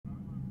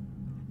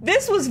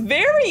This was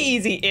very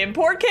easy.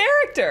 Import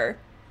character.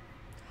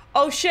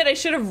 Oh shit, I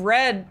should have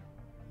read.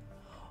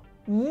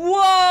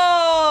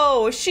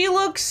 Whoa, she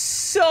looks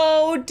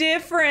so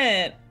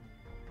different.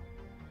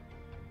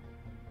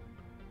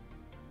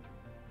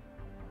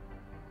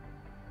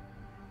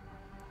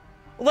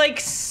 Like,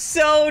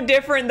 so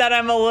different that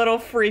I'm a little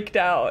freaked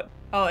out.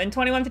 Oh, in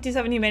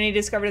 2157, humanity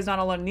discovered is not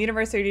alone in the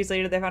universe. 30 years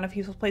later, they found a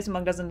peaceful place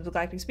among dozens of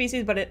galactic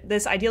species, but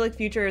this idyllic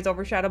future is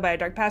overshadowed by a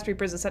dark past.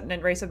 Reapers, a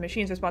sentient race of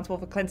machines responsible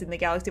for cleansing the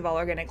galaxy of all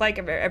organic life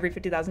every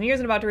 50,000 years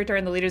and about to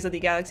return. The leaders of the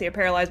galaxy are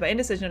paralyzed by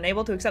indecision,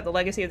 unable to accept the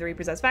legacy of the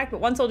Reapers as fact, but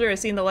one soldier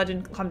has seen the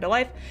legend come to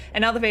life,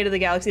 and now the fate of the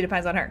galaxy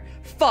depends on her.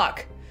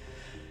 Fuck!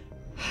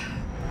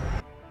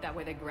 That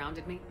way they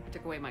grounded me,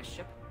 took away my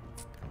ship.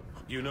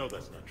 You know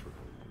that's not true.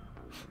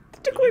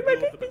 Took away my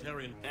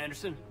baby.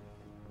 Anderson?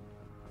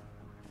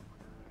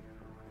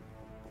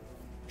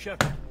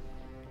 Shepard.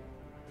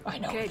 I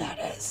know what that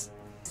is.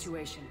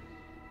 Situation.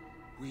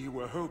 We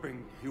were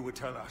hoping you would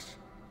tell us.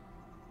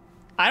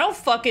 I don't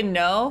fucking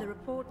know. The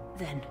report,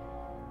 then.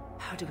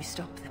 How do we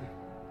stop them?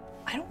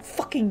 I don't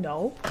fucking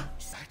know.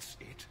 That's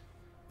it?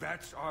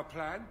 That's our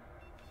plan?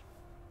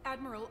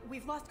 Admiral,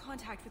 we've lost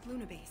contact with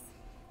Luna Base.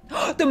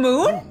 The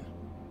moon?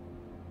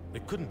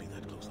 It couldn't be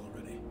that close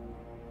already.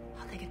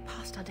 How they get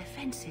past our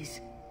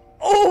defenses?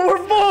 Oh,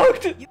 we're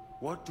fucked!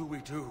 What do we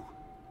do?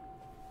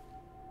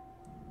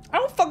 I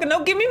don't fucking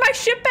know. Give me my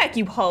ship back,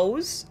 you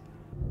hoes.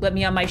 Let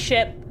me on my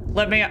ship.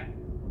 Let me on.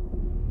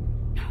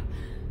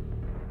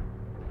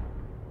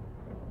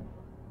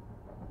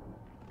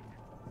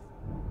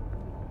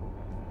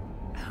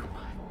 Oh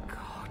my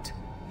god.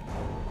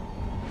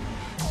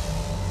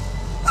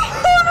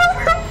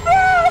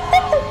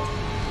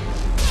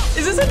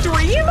 Is this a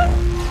dream?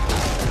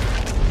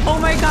 Oh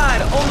my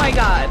god. Oh my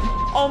god.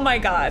 Oh my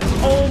god.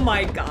 Oh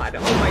my god.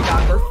 Oh my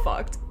god. We're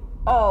fucked.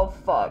 Oh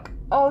fuck.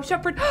 Oh,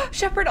 Shepard.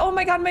 Shepard. Oh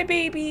my god, my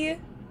baby.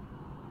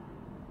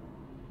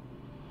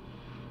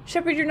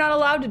 Shepard, you're not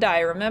allowed to die,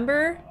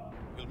 remember?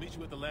 We'll meet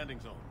you at the landing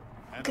zone.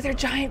 Look at their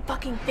giant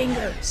fucking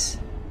fingers.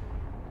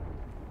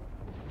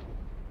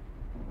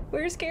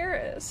 Where's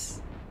Garrus?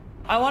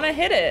 I want to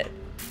hit it.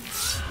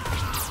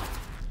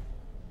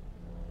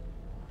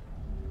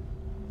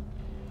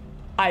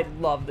 I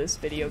love this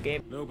video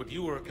game. No, but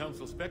you were a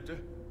council spectre.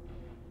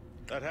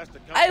 That has to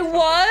count. I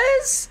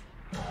was?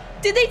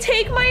 Did they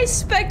take my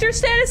Spectre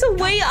status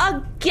away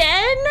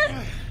again?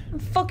 I'm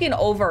fucking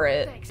over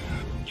it.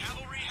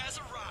 Cavalry has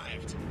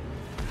arrived.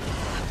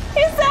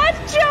 Is that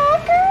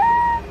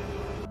Joker?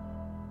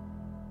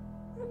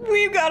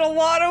 We've got a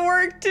lot of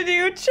work to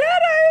do, Chad.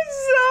 I'm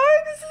so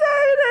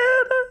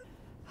excited.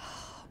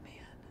 Oh,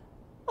 man.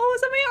 Oh,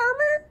 is that my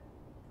armor?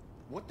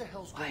 What the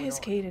hell's Why going is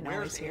on? Caden Where's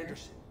always here?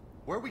 Anderson?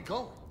 Where are we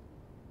going?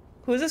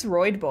 Who's this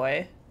Royd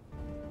boy?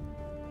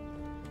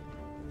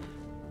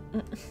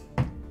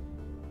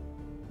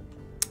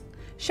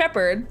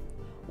 Shepard,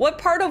 what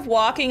part of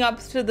walking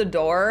up to the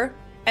door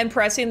and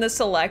pressing the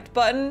select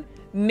button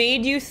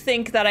made you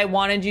think that I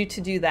wanted you to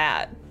do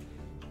that?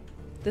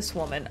 This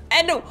woman.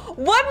 And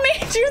what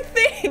made you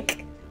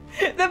think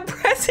that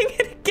pressing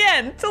it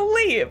again to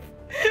leave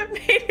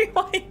made me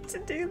want you to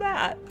do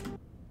that?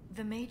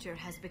 The Major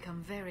has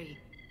become very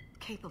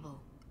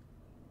capable.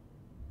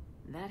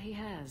 That he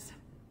has.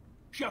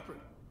 Shepard,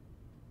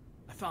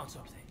 I found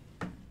something.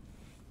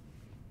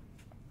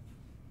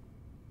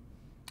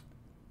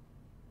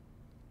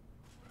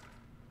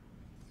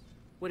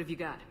 What have you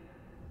got?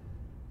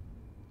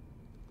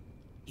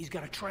 He's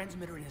got a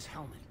transmitter in his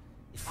helmet.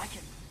 If I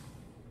can...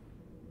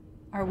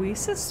 Are we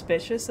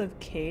suspicious of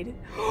Cade?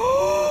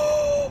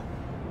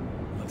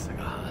 Looks like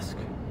a husk.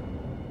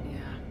 Yeah,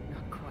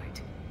 not quite.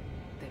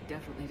 They've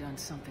definitely done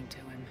something to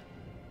him.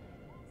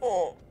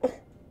 Oh.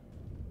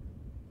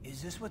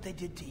 Is this what they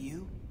did to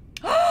you?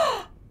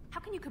 How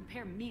can you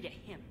compare me to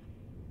him?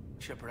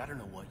 Shepard, I don't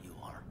know what you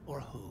are, or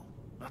who.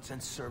 Not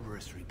since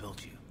Cerberus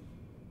rebuilt you.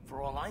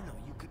 For all I know,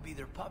 you could be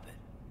their puppet,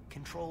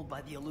 controlled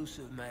by the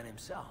elusive man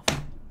himself.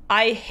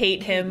 I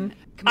hate him.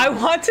 I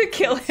want to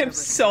kill him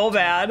so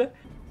bad.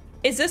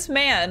 Is this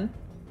man?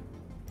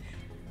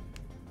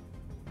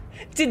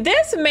 Did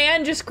this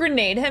man just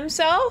grenade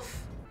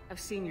himself? I've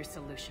seen your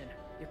solution.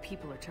 Your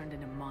people are turned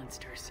into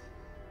monsters.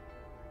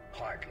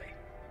 Hardly.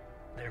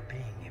 They're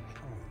being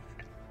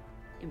improved.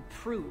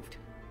 Improved?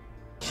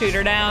 Shoot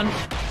her down.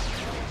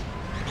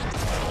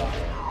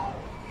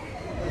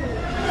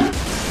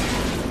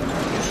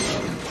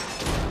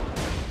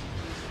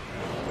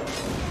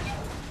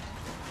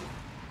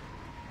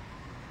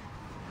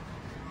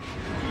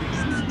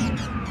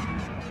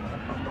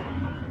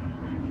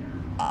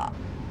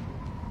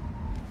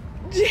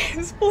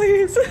 James,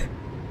 please.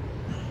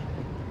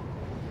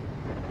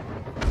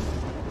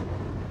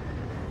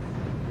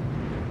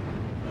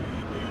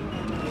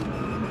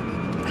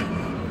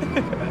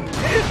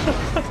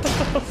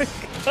 Oh my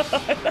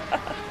god.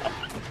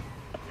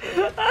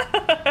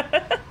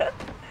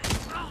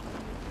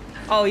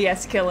 Oh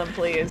yes, kill him,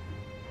 please.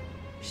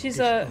 She's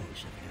a...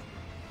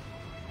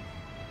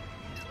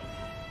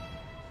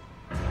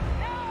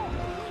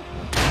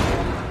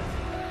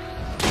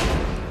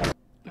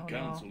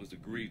 Council has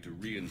agreed to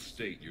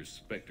reinstate your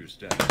Spectre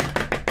status.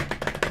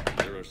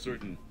 There are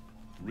certain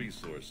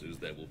resources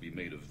that will be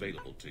made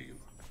available to you.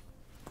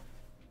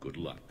 Good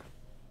luck.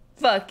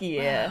 Fuck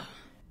yeah.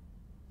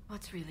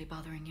 What's really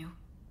bothering you?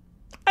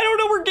 I don't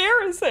know where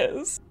Garrus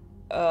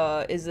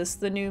is this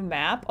the new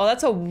map? Oh,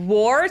 that's a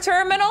war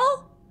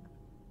terminal?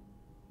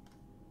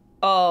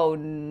 Oh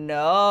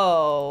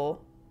no.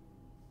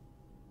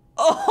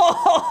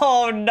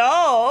 Oh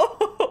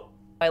no.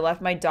 I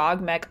left my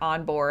dog mech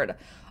on board.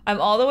 I'm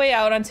all the way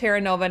out on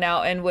Terra Nova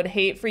now and would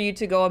hate for you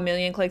to go a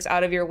million clicks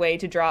out of your way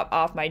to drop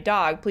off my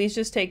dog. Please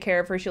just take care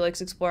of her. She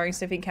likes exploring,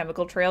 sniffing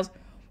chemical trails.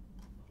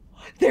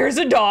 There's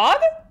a dog?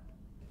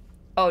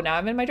 Oh, now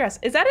I'm in my dress.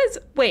 Is that his?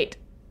 Wait.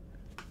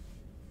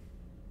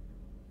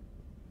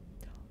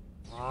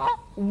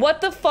 What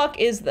the fuck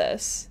is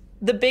this?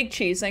 The big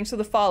cheese, thanks for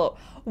the follow.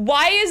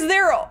 Why is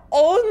there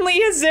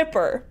only a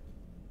zipper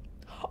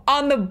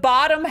on the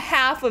bottom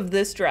half of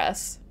this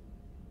dress?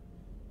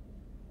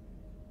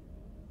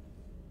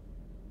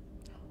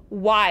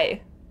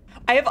 Why?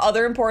 I have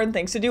other important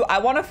things to do. I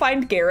want to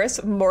find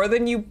Garrus more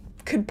than you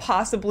could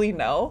possibly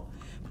know,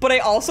 but I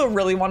also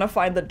really want to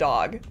find the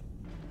dog.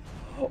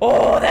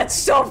 Oh, that's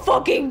so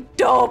fucking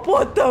dope.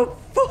 What the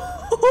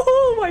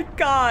oh my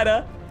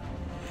god.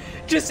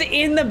 Just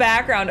in the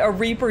background, a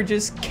Reaper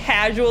just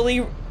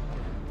casually.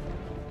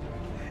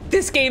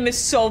 This game is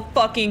so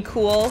fucking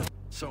cool.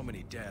 So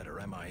many dead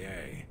or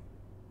MIA.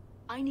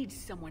 I need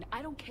someone,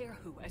 I don't care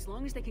who, as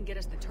long as they can get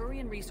us the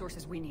Turian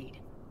resources we need.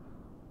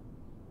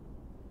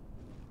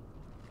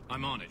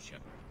 I'm on it,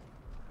 Shepard.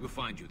 We'll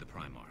find you the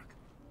Primarch.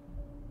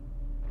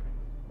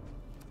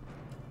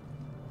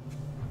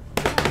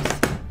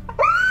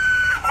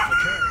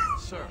 Okay,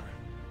 sir.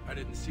 I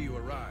didn't see you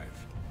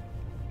arrive.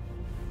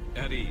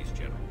 At ease,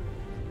 General.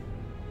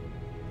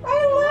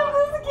 I love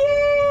this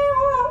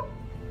game!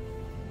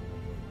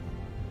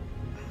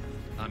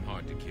 I'm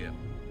hard to kill.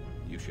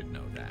 You should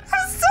know that.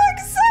 I'm so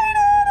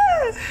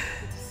excited!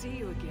 Good to see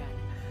you again.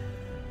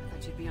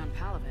 Thought you'd be on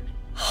Palaven.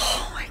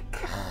 Oh my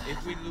god.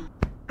 If we lose...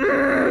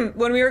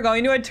 When we were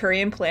going to a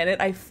Turian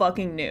planet, I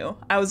fucking knew.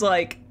 I was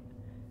like,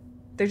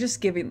 they're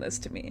just giving this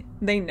to me.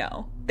 They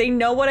know. They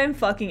know what I'm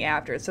fucking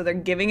after, so they're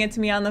giving it to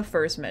me on the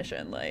first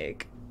mission.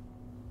 Like,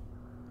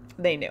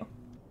 they knew.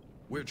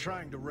 We're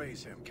trying to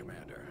raise him,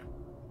 Commander.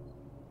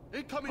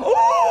 Incoming!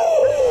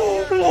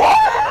 Oh!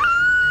 What?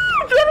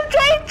 Little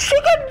giant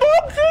chicken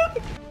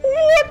boxing?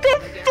 What the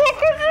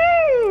fuck is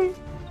this?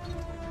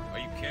 Are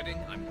you kidding?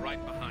 I'm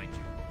right behind you.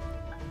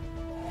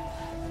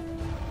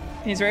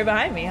 He's right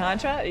behind me, huh,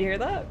 chat? You hear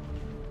that?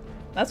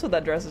 That's what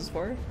that dress is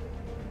for.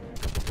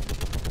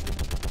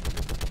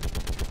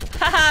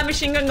 Haha,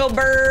 machine gun go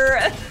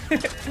burr.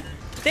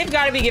 They've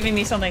got to be giving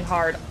me something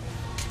hard.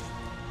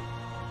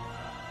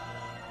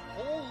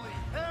 Holy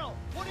hell!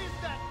 What is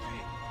that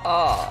thing?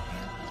 Oh.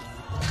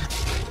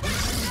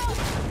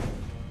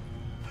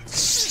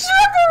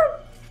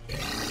 Sugar!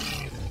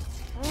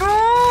 No!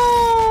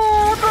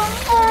 What the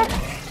fuck?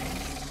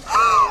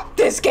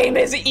 This game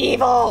is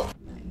evil!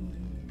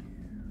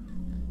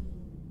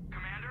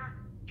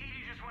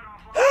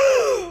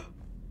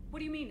 What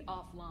do you mean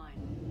offline?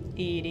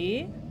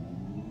 Edie?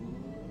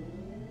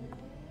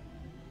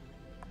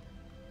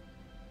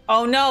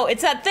 Oh no,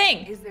 it's that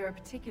thing! Is there a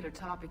particular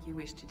topic you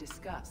wish to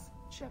discuss,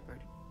 Shepard?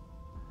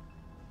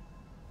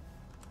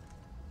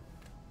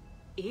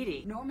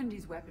 Edie?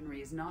 Normandy's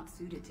weaponry is not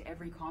suited to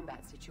every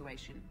combat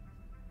situation.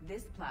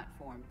 This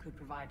platform could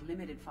provide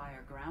limited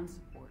fire ground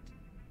support.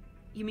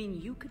 You mean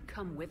you could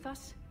come with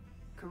us?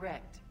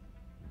 Correct.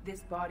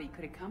 This body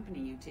could accompany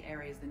you to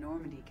areas the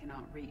Normandy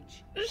cannot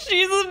reach.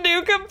 She's a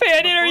new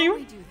companion, are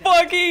you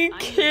fucking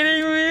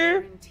kidding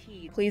me?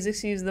 Please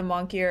excuse the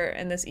monkier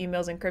in this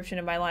email's encryption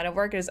in my line of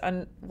work. It is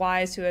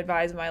unwise to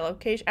advise my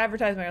location,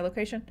 advertise my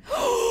location.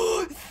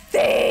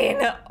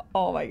 Thane!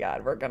 Oh my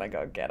god, we're gonna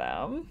go get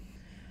him.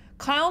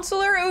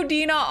 Counselor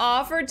Udina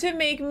offered to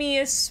make me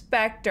a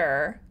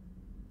Spectre.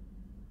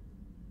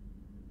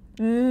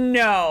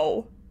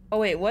 No. Oh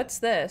wait, what's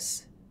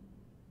this?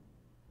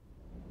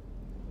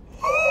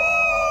 I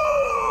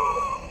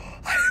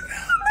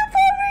found the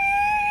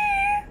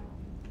puppy!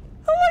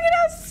 Oh, look at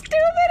how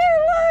stupid it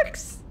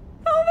looks!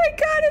 Oh my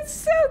god, it's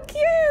so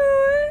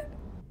cute!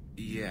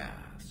 Yeah,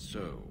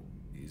 so,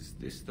 is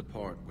this the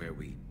part where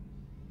we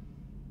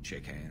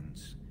shake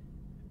hands?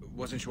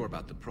 Wasn't sure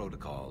about the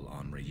protocol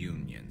on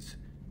reunions,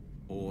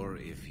 or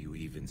if you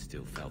even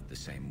still felt the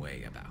same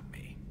way about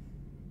me.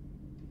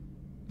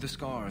 The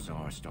scars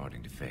are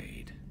starting to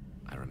fade.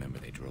 I remember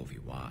they drove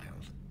you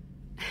wild.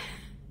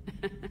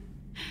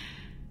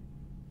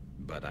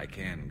 But I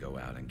can go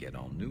out and get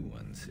all new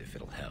ones if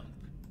it'll help.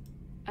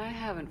 I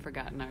haven't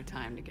forgotten our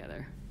time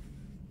together.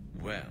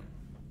 Well,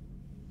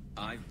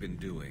 I've been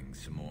doing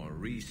some more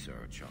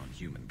research on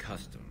human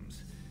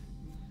customs.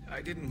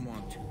 I didn't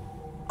want to.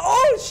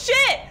 Oh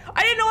shit!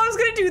 I didn't know I was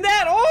gonna do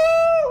that!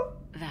 Oh!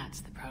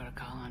 That's the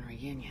protocol on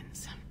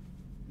reunions.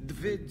 The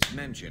vids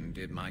mentioned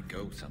it might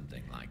go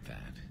something like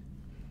that.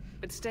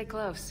 But stay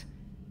close.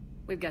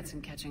 We've got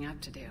some catching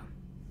up to do.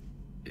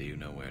 Do you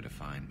know where to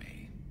find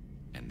me?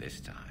 And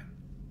this time,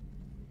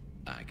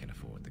 I can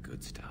afford the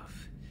good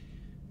stuff.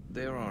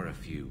 There are a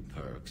few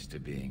perks to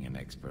being an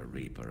expert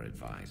Reaper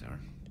advisor.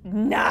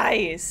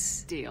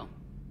 Nice. Deal.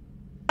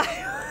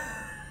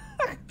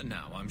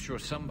 Now, I'm sure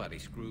somebody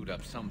screwed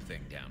up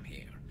something down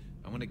here.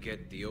 I want to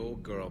get the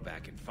old girl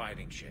back in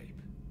fighting shape.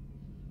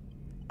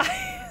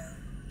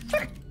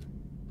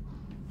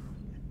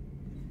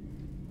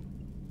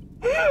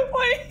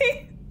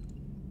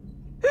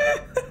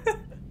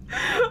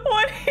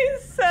 When he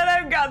said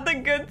I've got the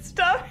good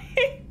stuff,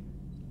 he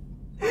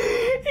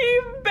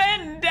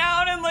bent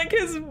down and like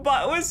his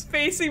butt was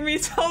facing me,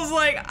 so I was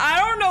like, I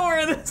don't know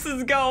where this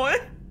is going.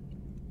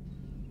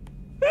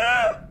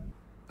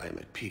 I am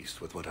at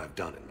peace with what I've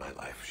done in my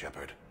life,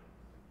 Shepard.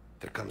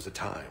 There comes a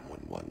time when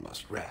one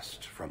must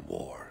rest from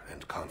war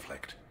and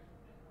conflict.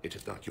 It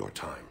is not your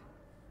time,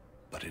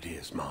 but it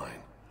is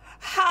mine.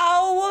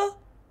 How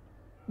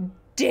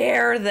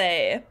dare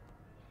they?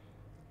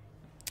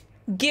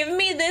 Give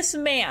me this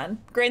man.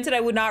 Granted, I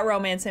would not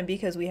romance him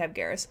because we have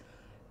Garrus.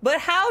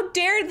 But how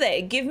dare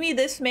they give me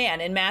this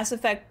man in Mass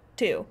Effect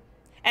 2?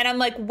 And I'm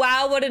like,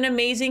 wow, what an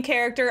amazing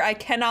character. I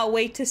cannot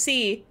wait to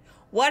see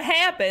what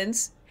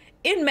happens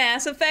in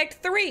Mass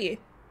Effect 3.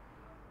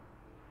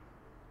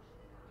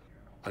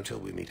 Until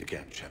we meet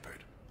again,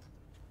 Shepard.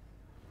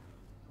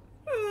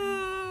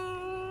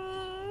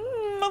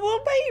 My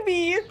little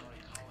baby.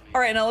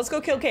 All right, now let's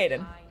go kill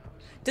Kaidan.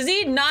 Does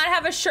he not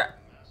have a shirt?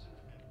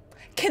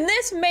 Can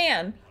this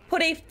man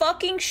put a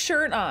fucking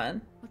shirt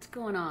on? What's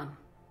going on?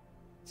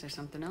 Is there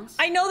something else?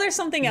 I know there's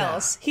something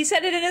else. He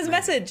said it in his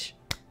message.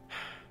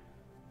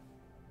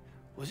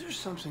 Was there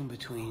something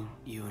between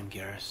you and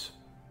Garrus?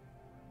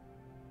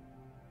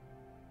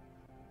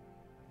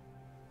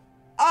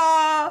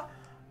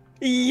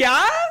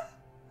 Yeah?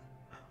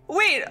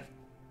 Wait.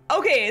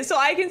 Okay, so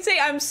I can say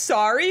I'm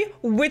sorry,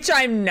 which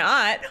I'm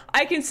not.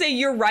 I can say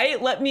you're right,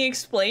 let me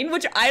explain,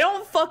 which I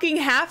don't fucking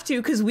have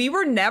to because we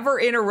were never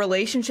in a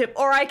relationship.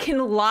 Or I can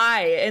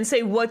lie and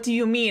say, what do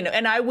you mean?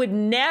 And I would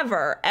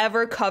never,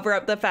 ever cover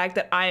up the fact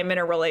that I am in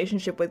a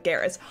relationship with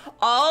Garrus.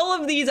 All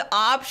of these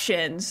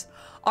options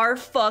are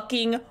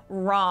fucking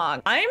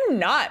wrong. I'm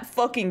not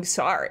fucking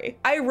sorry.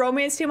 I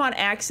romanced him on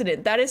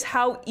accident. That is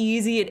how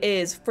easy it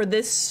is for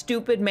this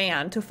stupid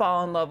man to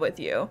fall in love with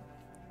you.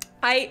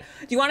 Do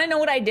you want to know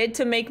what I did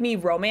to make me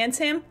romance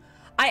him?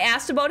 I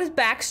asked about his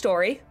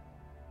backstory.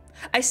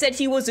 I said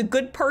he was a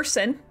good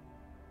person.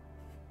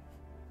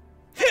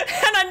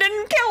 And I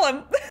didn't kill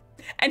him.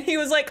 And he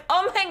was like,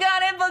 oh my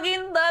god, I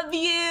fucking love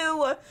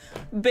you.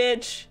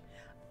 Bitch,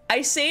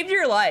 I saved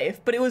your life,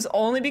 but it was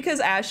only because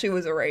Ashley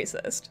was a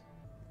racist.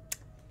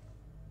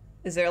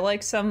 Is there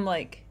like some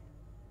like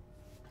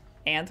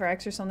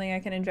anthrax or something I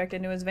can inject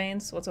into his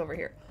veins? What's over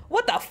here?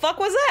 What the fuck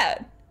was that?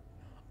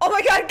 Oh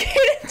my god,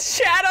 Kaidan's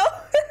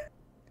shadow!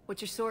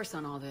 What's your source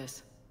on all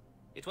this?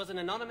 It was an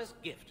anonymous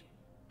gift,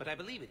 but I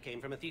believe it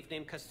came from a thief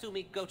named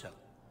Kasumi Goto.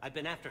 I've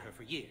been after her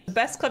for years. The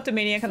best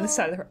kleptomaniac on the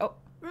side of her. Oh.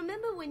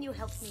 Remember when you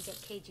helped me get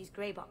KG's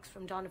grey box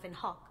from Donovan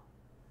Hawk?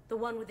 The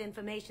one with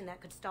information that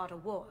could start a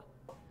war?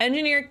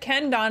 Engineer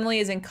Ken Donnelly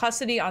is in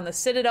custody on the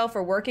Citadel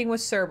for working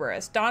with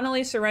Cerberus.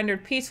 Donnelly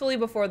surrendered peacefully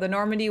before the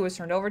Normandy was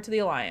turned over to the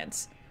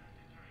Alliance.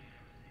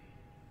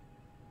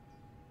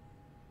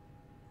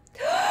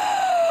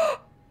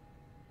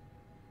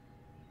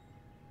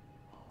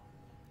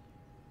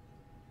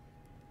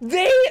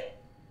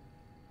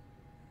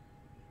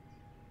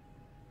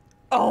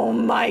 Oh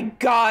my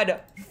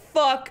god.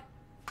 Fuck.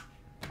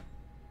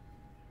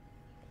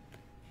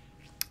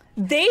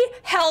 They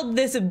held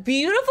this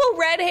beautiful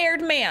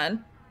red-haired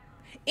man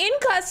in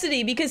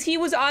custody because he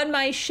was on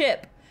my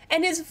ship.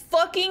 And his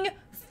fucking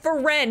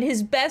friend,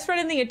 his best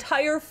friend in the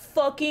entire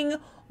fucking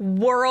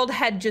world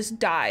had just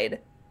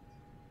died.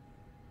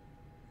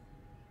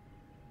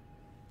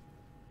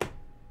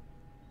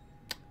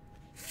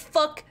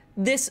 Fuck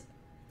this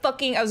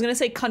fucking, I was gonna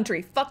say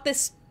country. Fuck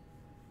this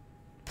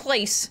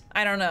place.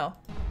 I don't know.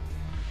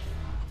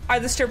 Are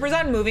the strippers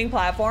on moving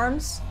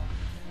platforms?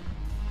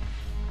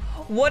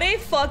 What a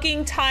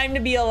fucking time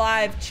to be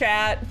alive,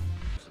 chat.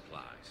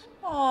 Supplies.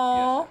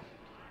 Aww. Yes,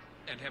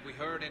 and have we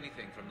heard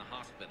anything from the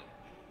hospital?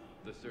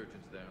 The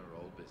surgeons there are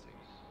all busy.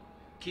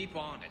 Keep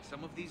on it.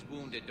 Some of these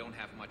wounded don't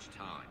have much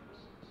time.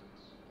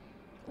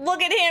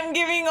 Look at him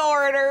giving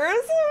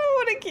orders.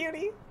 Oh, what a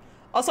cutie.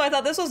 Also, I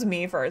thought this was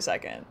me for a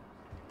second.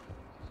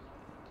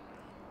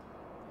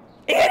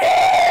 It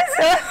is!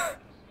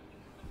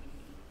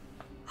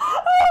 I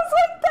was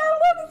like, that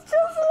looks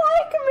just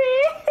like me.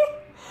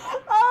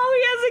 Oh,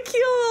 he has a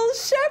cute little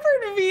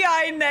shepherd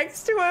VI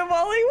next to him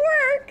while he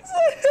works.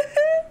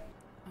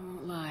 I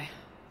won't lie.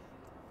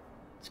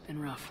 It's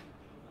been rough.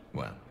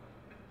 Well,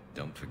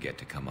 don't forget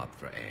to come up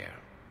for air.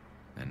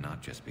 And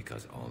not just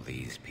because all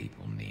these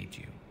people need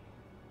you.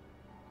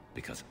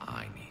 Because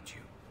I need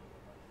you.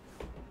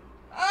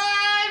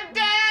 I'm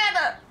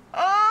dead!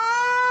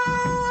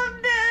 Oh,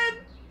 I'm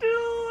dead.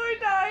 Oh, I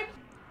died.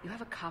 You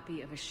have a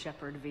copy of a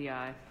Shepherd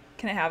VI.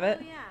 Can I have it?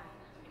 Oh yeah,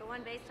 the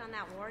one based on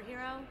that war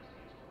hero?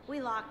 We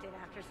locked it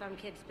after some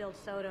kid spilled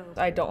soda.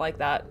 I don't like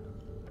that.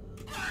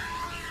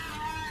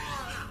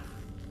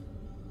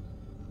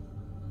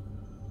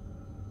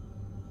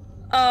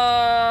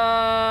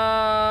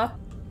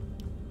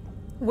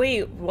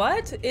 Wait,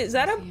 what? Is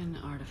that a... An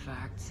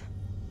artifact.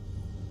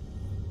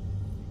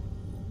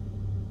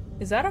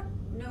 Is that a...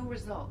 No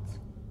results.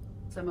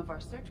 Some of our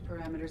search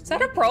parameters... Is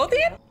that a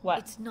Prothean? What?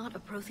 It's not a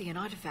Prothean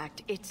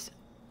artifact. It's...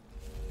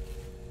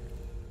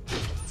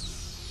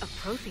 a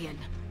Prothean.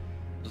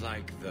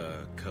 Like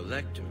the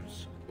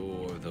collectors,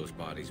 or those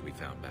bodies we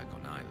found back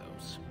on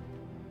Ilos.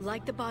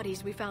 Like the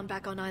bodies we found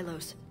back on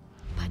Ilos.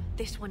 But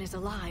this one is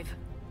alive.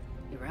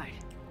 You're right.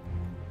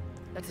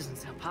 That doesn't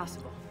sound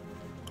possible.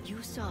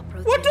 You saw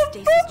Prothean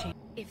stasis chamber.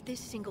 If this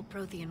single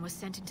Prothean was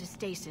sent into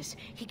stasis,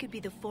 he could be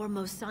the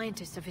foremost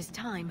scientist of his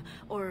time,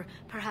 or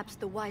perhaps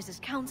the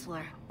wisest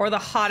counselor. Or the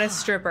hottest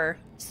stripper.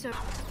 So...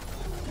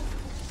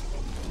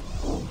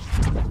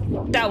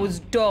 That was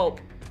dope.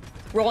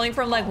 Rolling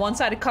from like one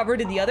side of cover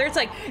to the other. It's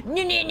like, I'm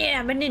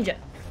a ninja.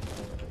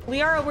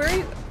 Liara, where are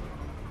you?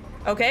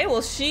 Okay,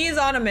 well, she's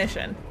on a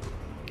mission.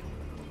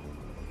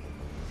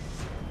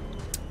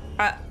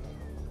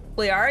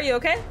 Liara, you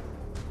okay?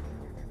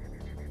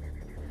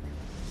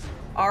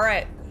 All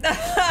right.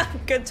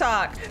 Good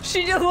talk.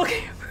 She's just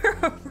looking for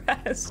a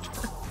rest.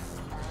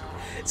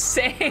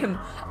 Same.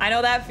 I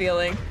know that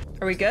feeling.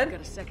 Are we good?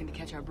 Got a second to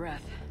catch our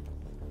breath.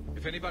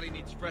 If anybody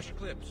needs fresh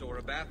clips or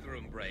a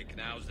bathroom break,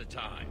 now's the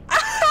time.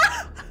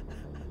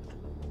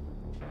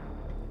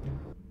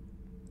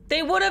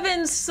 They would have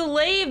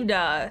enslaved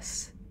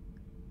us.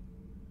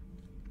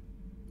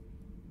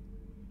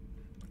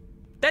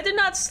 That did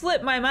not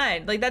slip my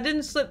mind. Like, that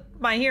didn't slip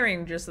my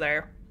hearing just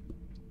there.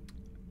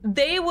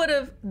 They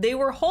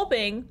were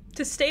hoping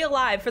to stay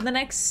alive for the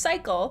next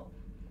cycle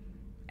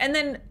and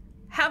then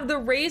have the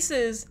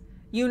races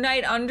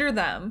unite under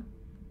them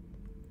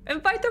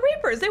and fight the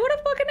Reapers. They would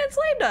have fucking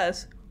enslaved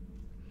us.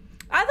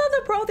 I thought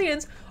the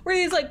Protheans were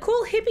these like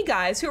cool hippie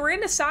guys who were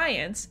into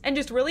science and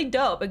just really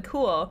dope and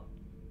cool.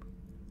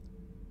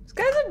 This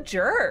guy's a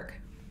jerk.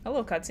 A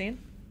little cutscene.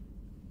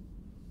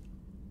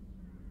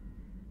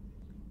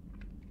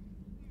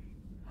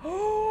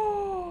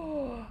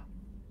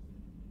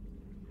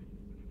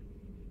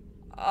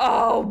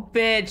 Oh,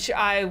 bitch,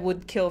 I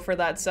would kill for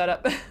that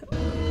setup.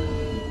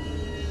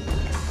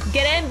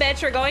 Get in,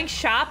 bitch, we're going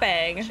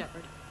shopping.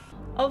 Shepard.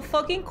 Of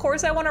fucking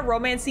course I want to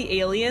romance the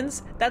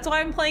aliens. That's why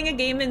I'm playing a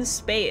game in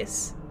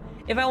space.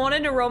 If I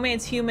wanted to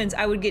romance humans,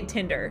 I would get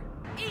Tinder.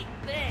 Eat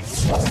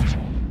this!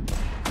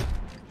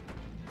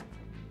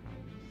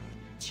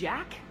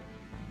 Jack?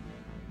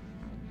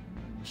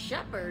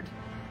 Shepard.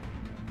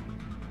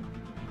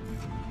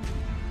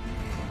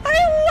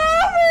 I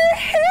love her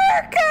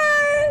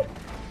haircut!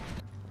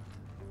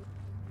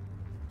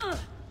 Ugh.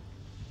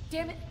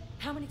 Damn it.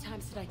 How many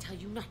times did I tell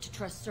you not to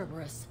trust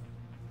Cerberus?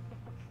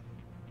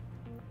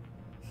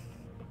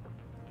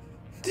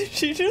 Did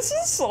she just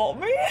assault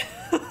me?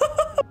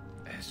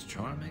 As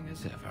charming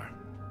as ever.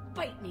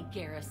 Bite me,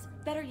 Garrus.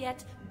 Better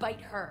yet,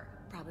 bite her.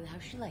 Probably how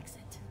she likes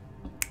it.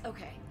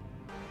 Okay.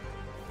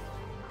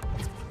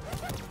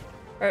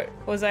 Or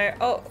was I?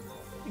 Oh,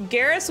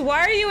 Garrus, why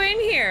are you in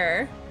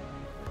here?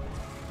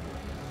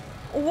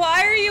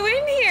 Why are you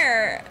in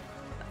here?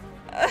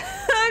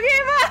 Okay,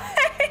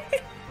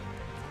 bye.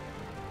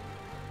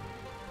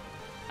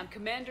 I'm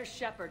Commander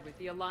Shepard with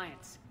the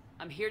Alliance.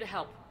 I'm here to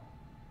help.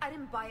 I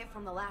didn't buy it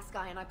from the last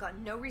guy, and I've got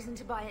no reason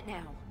to buy it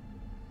now.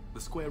 The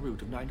square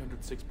root of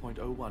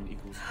 906.01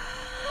 equals...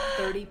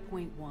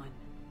 30.1.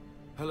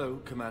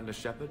 Hello, Commander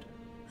Shepard.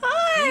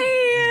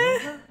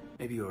 Hi!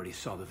 Maybe you already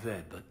saw the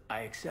vid, but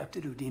I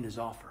accepted Udina's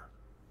offer.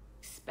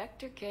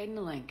 Spectre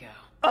Kagnalenko.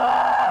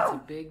 That's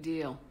a big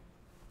deal.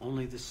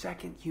 Only the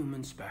second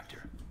human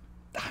Spectre.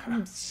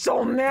 I'm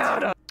so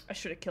mad. I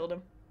should have killed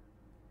him.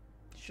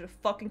 Should have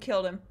fucking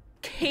killed him.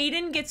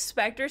 Caden gets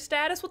Spectre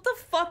status? What the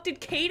fuck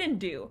did Caden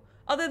do?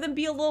 Other than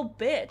be a little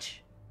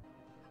bitch.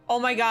 Oh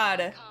my god.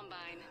 If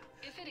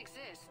it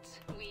exists,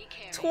 we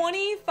carry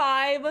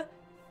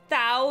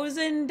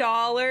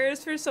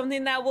 $25,000 for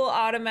something that will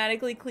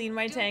automatically clean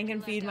my tank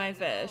and feed my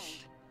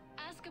fish.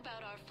 Ask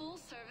about our full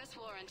service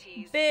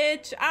warranties.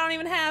 Bitch, I don't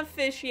even have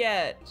fish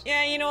yet.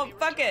 Yeah, you know what?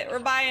 Fuck it. We're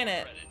buying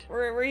it.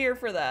 We're here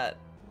for that.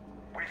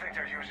 We think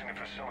they're using the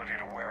facility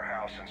to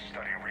warehouse and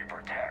study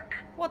Reaper tech.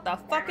 What the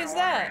fuck is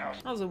that?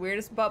 That was the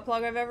weirdest butt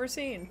plug I've ever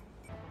seen.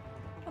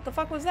 What the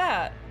fuck was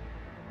that?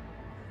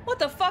 What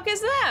the fuck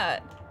is that?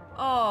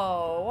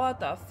 Oh,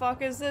 what the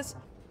fuck is this?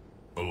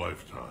 A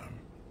lifetime.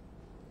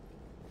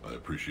 I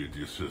appreciate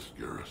the assist,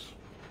 Garrus.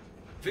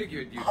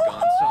 Figured you'd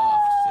gone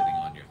soft sitting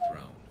on your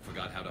throne.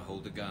 Forgot how to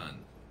hold a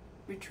gun.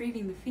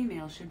 Retrieving the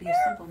female should be a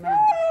simple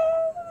matter.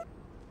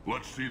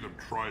 Let's see them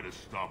try to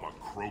stop a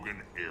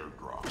Krogan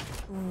airdrop.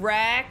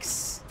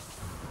 Rex.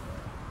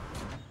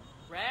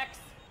 Rex?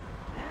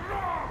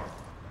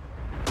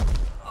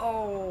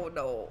 Oh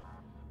no.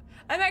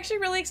 I'm actually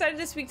really excited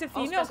to speak to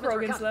female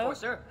Krogans though.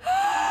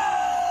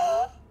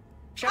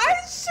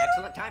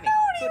 Excellent timing.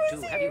 Good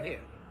to have you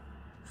here.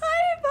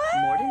 Hi,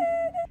 bud. Morden?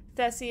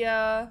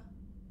 Thessia,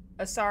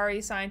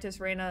 Asari scientist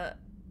Rana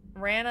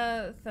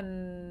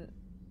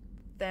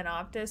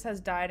Thanoptis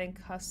has died in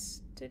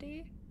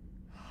custody.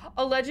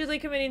 allegedly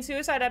committing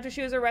suicide after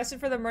she was arrested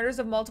for the murders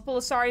of multiple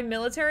Asari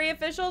military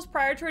officials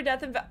prior to her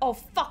death in... Oh,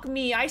 fuck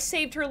me. I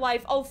saved her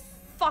life. Oh,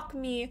 fuck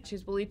me.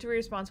 She's believed to be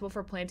responsible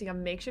for planting a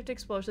makeshift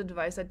explosive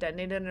device that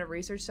detonated in a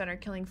research center,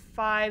 killing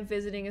 5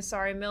 visiting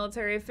Asari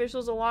military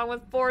officials along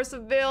with 4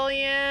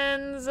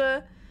 civilians.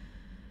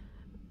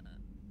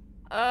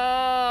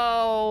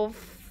 Oh,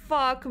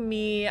 fuck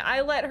me.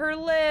 I let her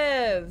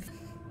live.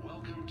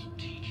 Welcome to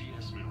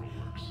TGS Mineral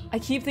Works. I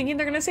keep thinking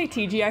they're gonna say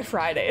TGI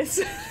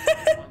Fridays.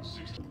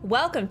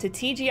 Welcome to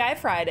TGI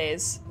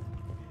Fridays,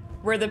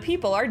 where the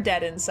people are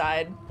dead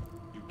inside.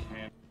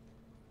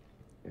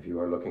 If you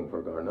are looking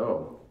for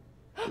Garneau,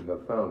 you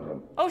have found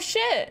him. Oh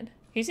shit!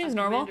 He seems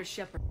normal. Commander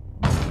Shepard.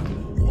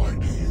 Why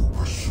do you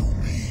pursue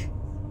me?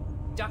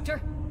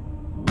 Doctor?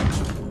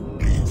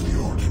 Leave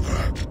the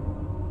artifact.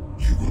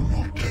 You will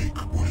not take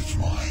what is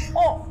mine.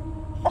 Oh!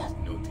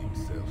 Note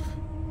himself.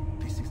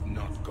 This is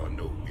not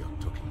Garneau we are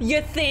talking about.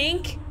 You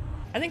think?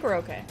 I think we're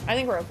okay. I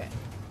think we're okay.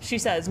 She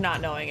says,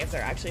 not knowing if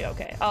they're actually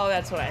okay. Oh,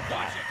 that's what I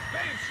thought.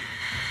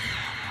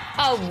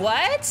 A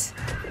what?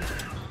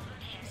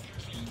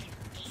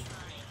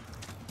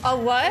 A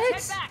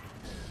what?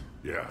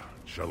 Yeah,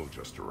 shuttle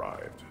just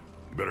arrived.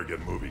 Better get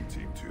moving,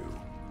 Team 2.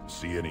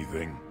 See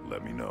anything,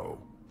 let me know.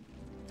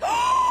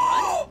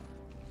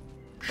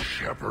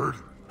 Shepard?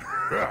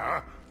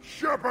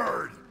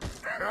 Shepard!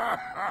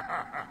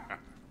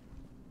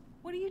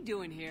 What are you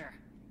doing here?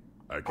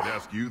 I could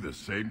ask you the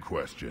same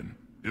question.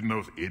 Didn't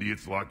those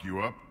idiots lock you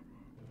up?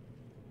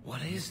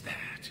 What is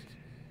that?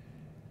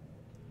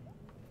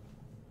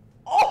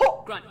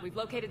 Oh! Grunt, we've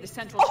located the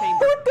central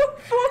chamber. What the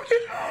fuck?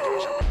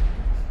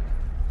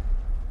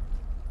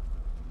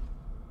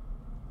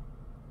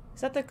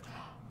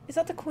 Is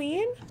that the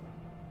queen?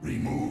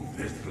 Remove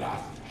this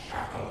last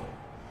shackle,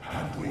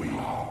 and we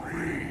are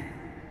free.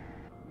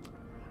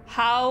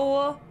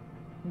 How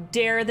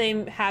dare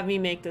they have me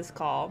make this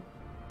call?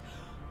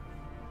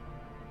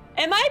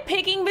 Am I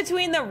picking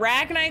between the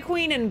Rachni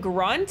Queen and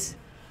Grunt?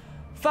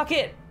 Fuck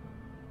it.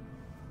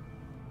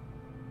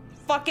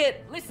 Fuck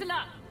it. Listen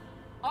up.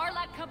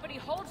 Arlac Company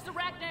holds the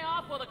Rachni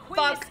off while the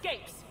Queen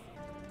escapes.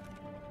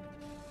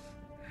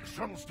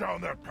 Shuttle's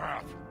down that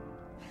path.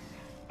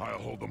 I'll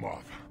hold them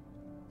off.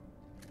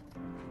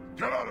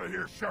 Get out of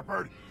here,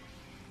 Shepard!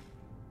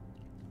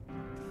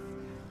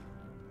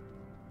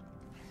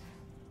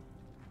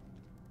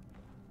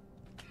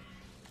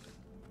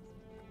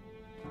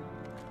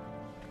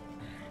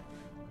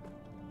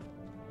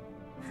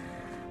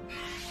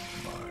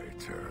 My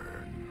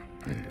turn.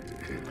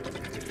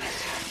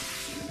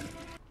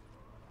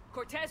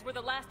 Cortez, we're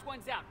the last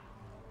ones out.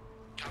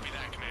 Copy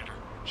that, Commander.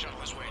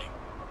 Shuttle is waiting.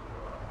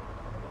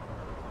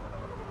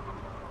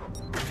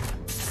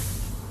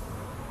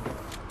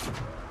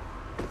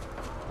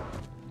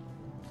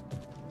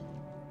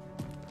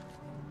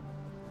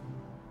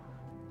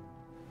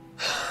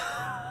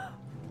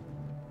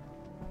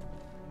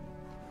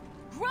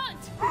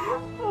 Grunt!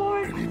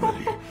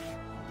 Anybody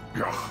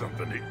got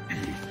something to eat?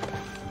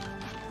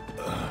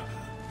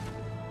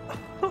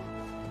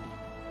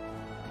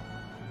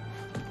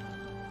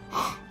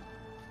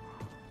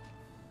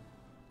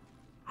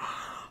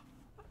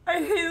 I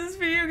hate this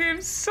video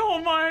game so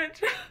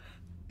much.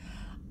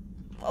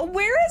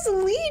 Where is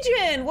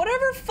Legion?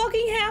 Whatever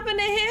fucking happened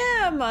to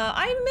him?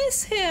 I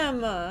miss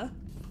him. Not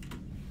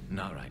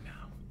right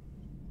now.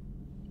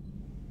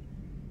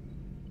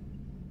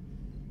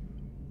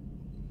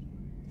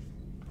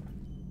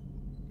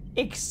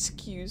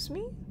 Excuse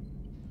me?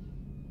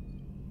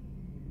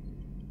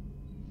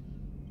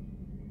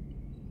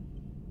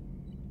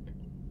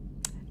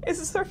 Is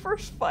this our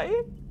first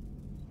fight?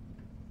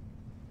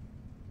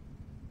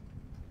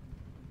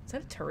 Is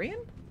that a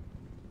Turian?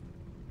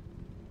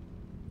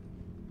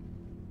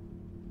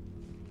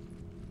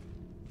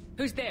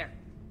 Who's there?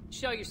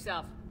 Show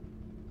yourself.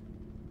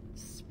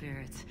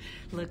 Spirits,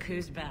 look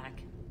who's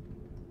back.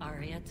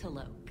 Arya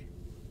T'Loak.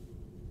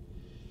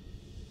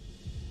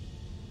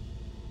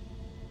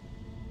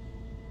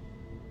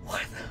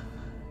 What?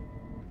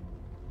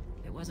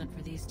 If it wasn't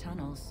for these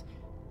tunnels,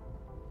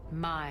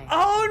 my.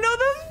 Oh no,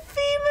 the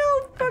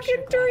female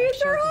fucking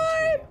Turians are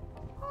hot!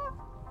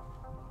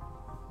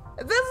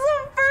 This is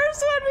the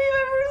first one we've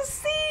ever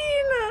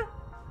seen!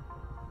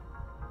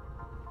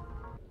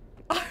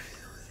 I'm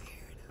so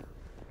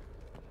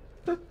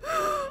scared.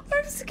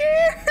 I'm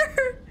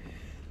scared!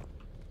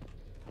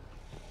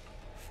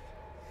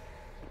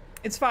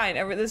 It's fine.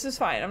 This is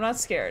fine. I'm not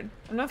scared.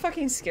 I'm not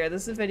fucking scared.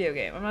 This is a video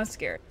game. I'm not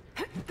scared.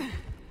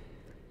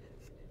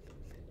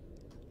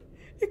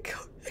 It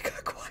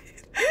got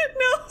quiet.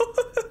 No!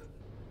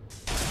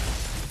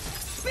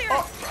 Spirit!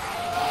 Oh.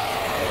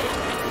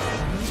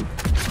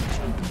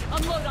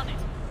 Unload on it.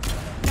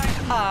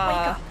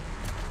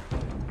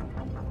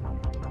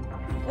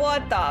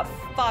 What the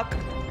fuck?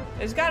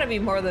 There's gotta be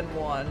more than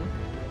one.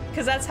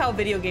 Because that's how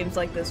video games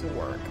like this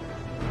work.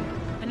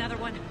 Another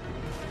one.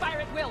 Fire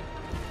at will.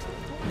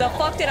 The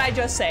fuck did I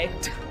just say?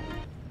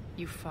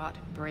 You fought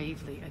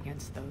bravely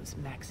against those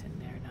mechs in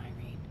there,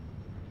 Nyreen.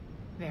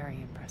 Very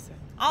impressive.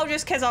 Oh,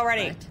 just kiss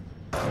already.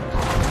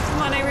 But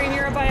Come on, Irene,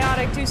 you're a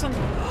biotic. Do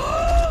something.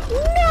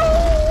 No!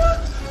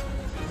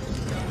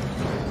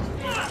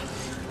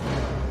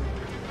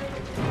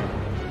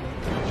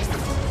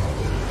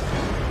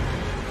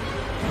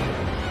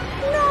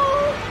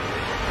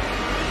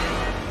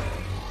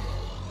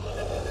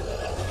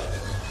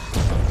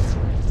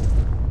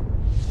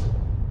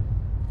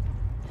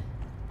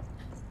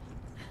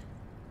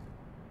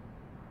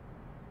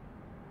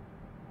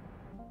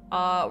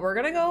 We're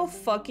gonna go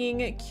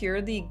fucking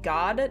cure the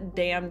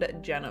goddamned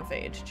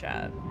genophage,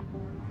 chat.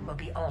 Will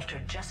be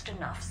altered just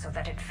enough so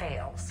that it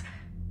fails.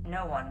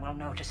 No one will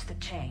notice the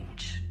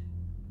change.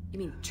 You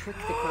mean trick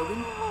the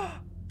Krogan?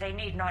 They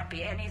need not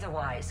be any the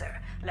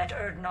wiser. Let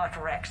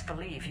Erdnot Rex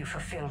believe you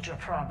fulfilled your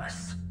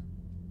promise.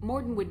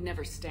 Morden would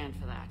never stand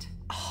for that.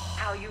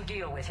 How you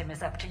deal with him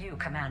is up to you,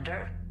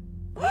 Commander.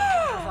 We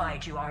can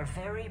provide you our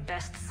very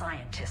best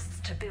scientists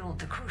to build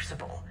the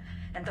Crucible,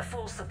 and the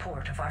full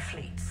support of our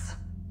fleets.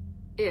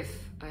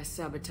 If I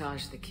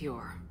sabotage the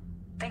cure.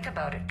 Think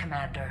about it,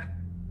 Commander.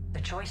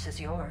 The choice is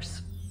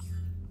yours.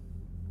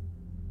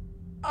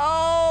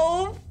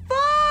 Oh,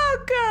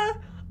 fuck!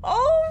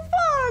 Oh,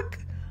 fuck!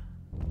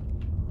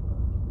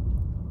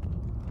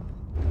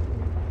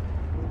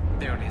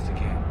 There it is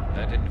again.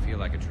 That didn't feel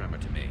like a tremor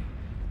to me.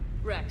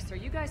 Rex, are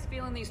you guys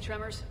feeling these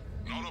tremors?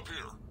 Not up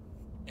here.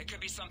 It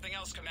could be something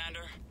else,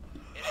 Commander.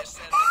 It is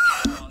said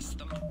that you lost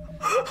them.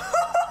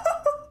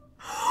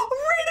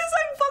 Right as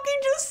I'm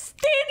fucking just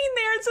standing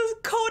there, it says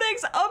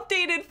Codex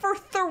updated for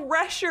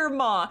Thresher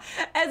Maw.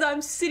 As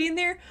I'm sitting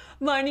there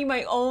minding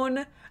my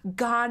own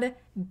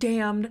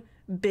goddamned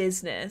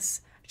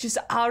business. Just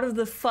out of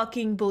the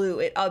fucking blue,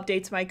 it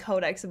updates my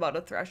Codex about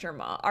a Thresher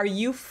Maw. Are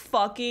you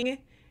fucking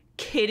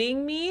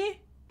kidding me?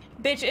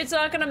 Bitch, it's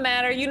not gonna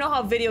matter. You know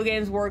how video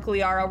games work,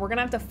 Liara. We're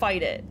gonna have to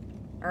fight it.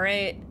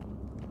 Alright?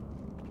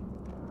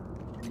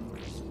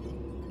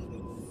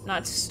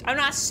 I'm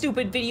not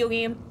stupid, video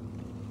game.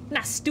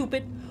 Not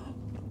stupid.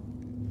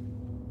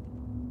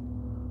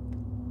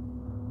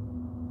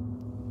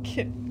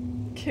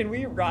 Can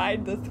we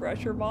ride the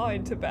Thresher Maw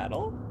into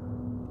battle?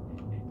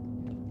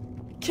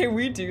 Can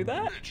we do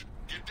that? Bitch,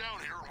 get down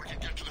here and we can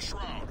get to the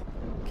shroud.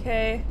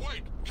 Okay.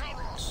 Wait,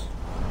 Calros!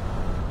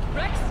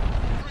 Rex?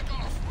 Break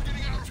off, we're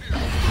getting out of here.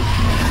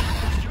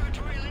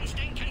 Territorial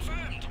instinct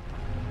confirmed.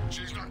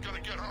 She's not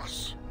gonna get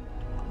us.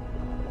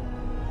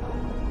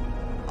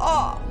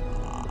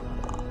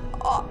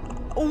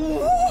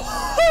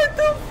 What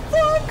the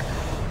fuck?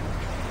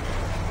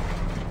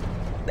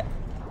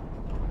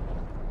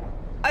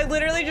 I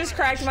literally just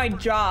cracked my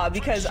jaw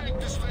because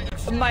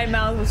my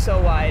mouth was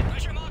so wide.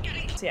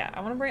 So yeah,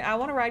 I want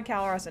to ride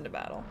Calros into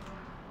battle.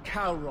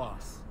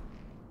 Calros.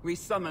 We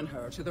summon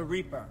her to the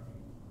Reaper.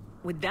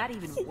 Would that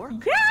even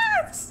work?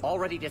 Yes!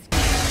 Already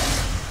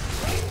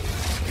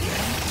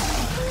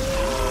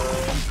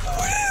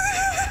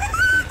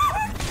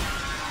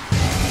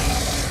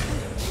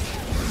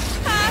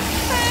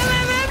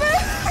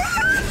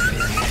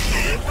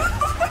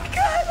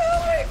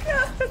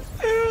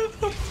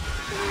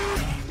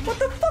What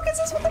the fuck is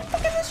this? What the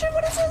fuck is this shit?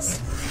 What is this?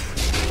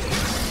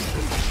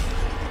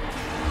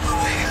 Oh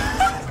my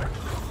god.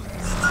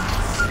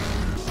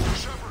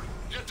 Shepard,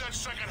 get that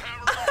second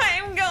hammer.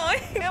 I'm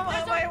going. I'm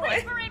on my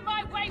way. in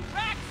my way,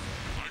 Rex!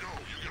 I know,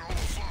 you get all the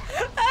fun.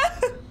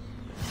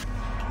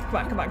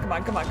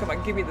 Come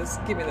on. Give me this.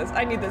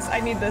 I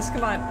need this.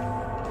 Come on.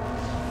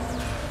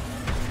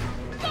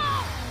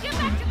 No! Get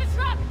back to the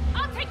truck!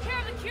 I'll take care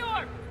of the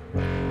cure!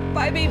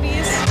 Bye,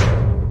 babies.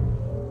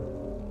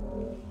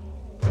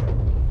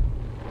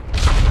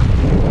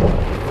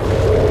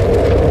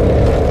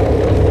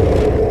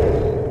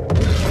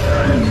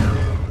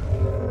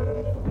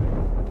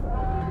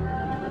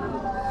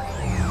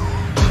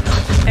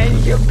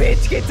 And your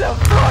bitch gets a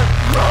front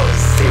row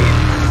seat.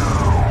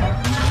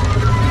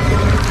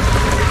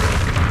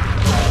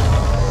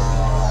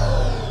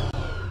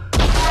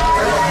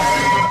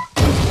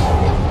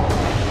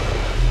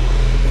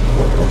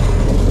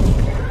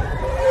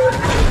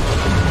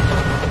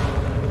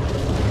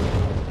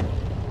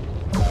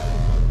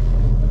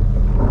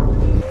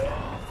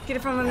 Get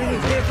it from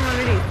underneath.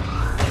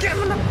 Get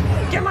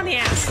him on the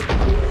ass.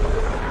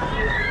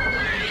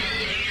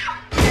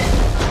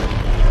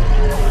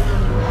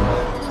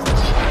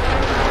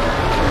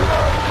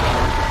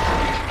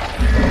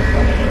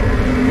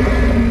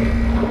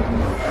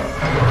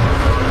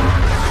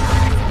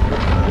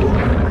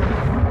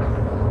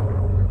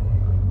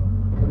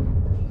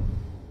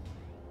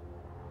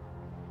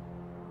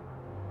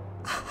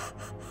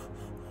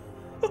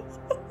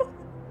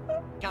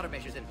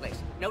 Countermeasures in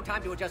place. No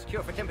time to adjust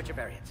cure for temperature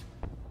variance.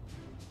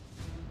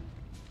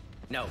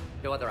 No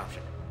other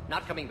option.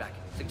 Not coming back.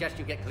 Suggest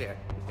you get clear.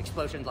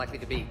 Explosion likely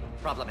to be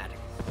problematic.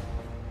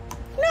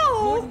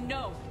 No!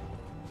 No!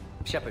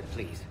 Shepard,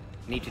 please.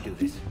 Need to do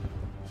this.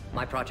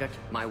 My project,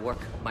 my work,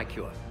 my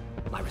cure.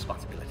 My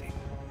responsibility.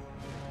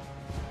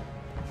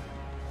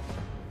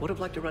 Would have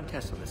liked to run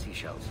tests on the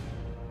seashells.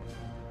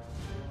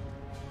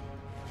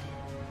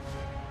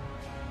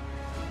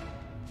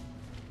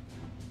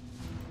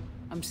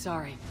 I'm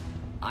sorry.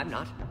 I'm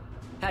not.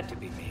 Had to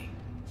be me.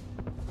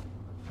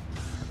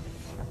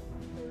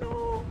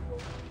 No.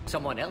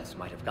 Someone else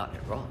might have gotten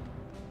it wrong.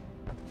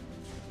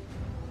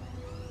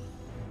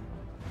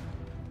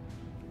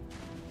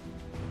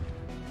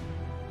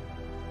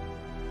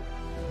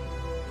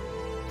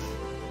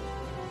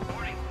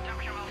 Warning,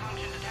 temperature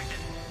malfunction detected.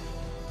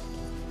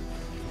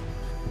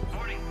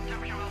 Warning,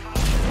 temperature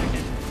malfunction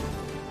detected.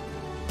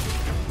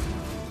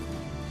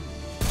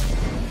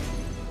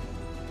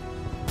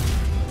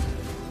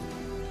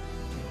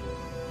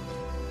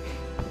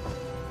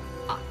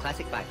 Ah,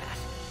 classic bypass.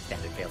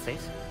 Standard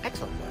failsafes.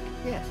 Excellent work.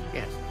 Yes,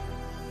 yes.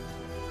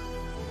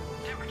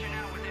 Temperature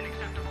now within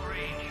acceptable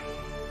range.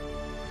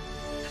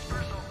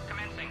 Dispersal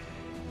commencing.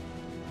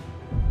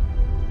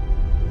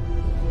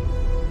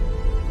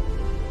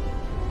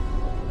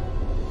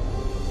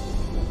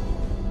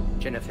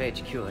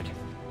 Genophage cured.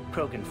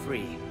 Krogan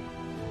free.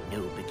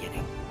 New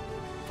beginning.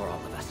 For all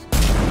of us.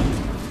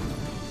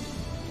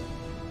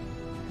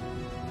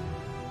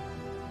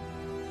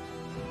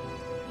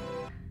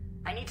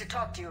 I need to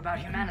talk to you about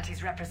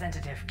humanity's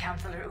representative,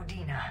 Counselor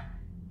Udina.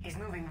 He's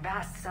moving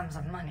vast sums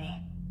of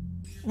money.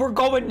 We're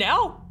going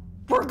now.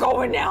 We're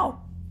going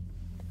now.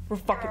 We're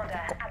fucking.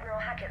 Admiral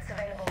Hackett's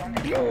available on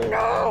the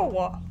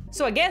No.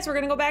 So I guess we're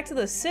gonna go back to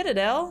the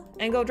Citadel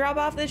and go drop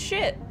off this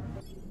shit.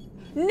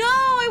 No,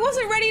 I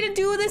wasn't ready to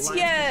do this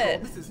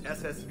yet. This is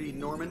SSV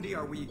Normandy.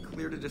 Are we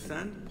clear to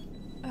descend?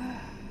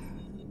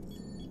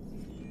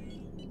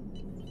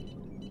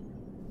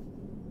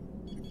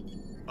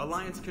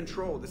 Alliance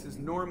Control, this is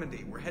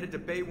Normandy. We're headed to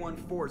Bay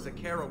 1-4,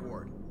 Zakara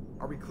Ward.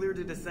 Are we clear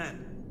to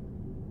descend?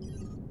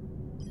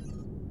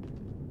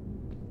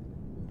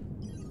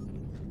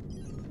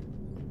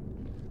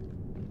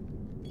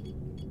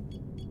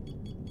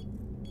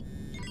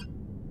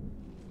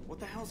 What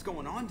the hell's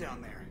going on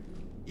down there?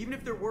 Even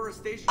if there were a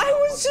station... I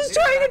was just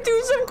trying to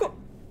do some...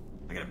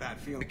 I got a bad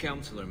feeling. The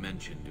counselor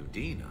mentioned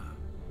Udina,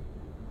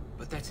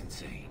 but that's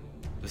insane.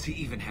 Does he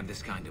even have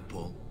this kind of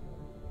pull?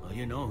 Well,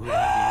 you know who had the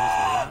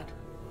answer to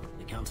that?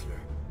 The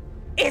counselor.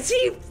 Is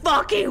he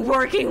fucking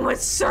working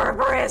with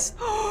Cerberus?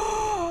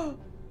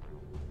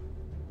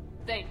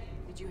 Thane,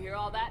 did you hear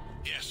all that?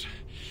 Yes,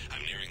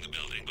 I'm nearing the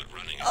building, but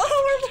running is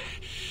Oh, difficult.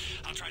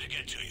 I'll try to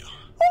get to you.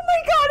 Oh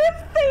my god,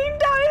 if Thane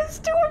dies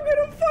too, I'm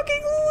gonna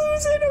fucking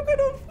lose it. I'm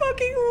gonna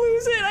fucking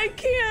lose it. I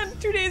can't.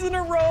 2 days in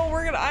a row,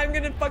 I'm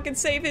gonna fucking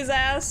save his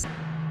ass.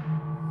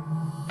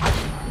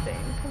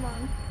 Thane, come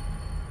on.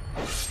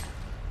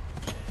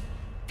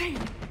 Thane!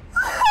 No,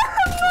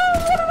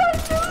 what did I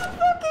just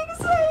fucking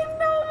say?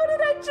 No, what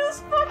did I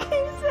just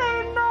fucking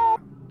say? No.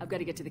 I've got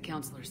to get to the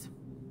counselors.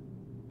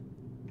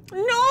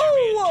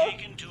 No!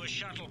 Taken to a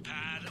shuttle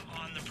pad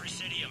on the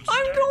Presidium.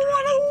 I don't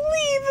want to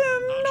leave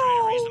him. I'll try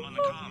to raise them on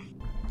the No. comm.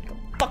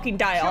 Fucking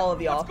die, all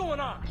of y'all. What's going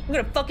on? I'm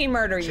gonna fucking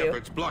murder you.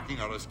 Shepard's blocking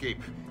our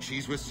escape.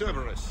 She's with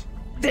Cerberus.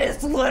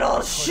 This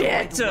little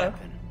shit.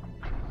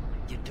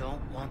 You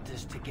don't want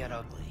this to get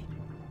ugly.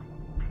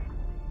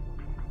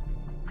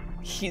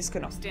 He's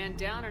gonna Stand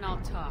down and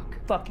I'll talk.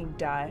 fucking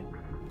die.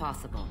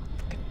 Possible.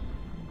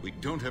 We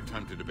don't have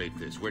time to debate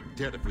this. We're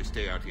dead if we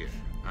stay out here.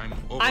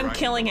 I'm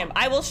killing him.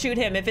 I will shoot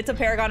him. If it's a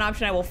Paragon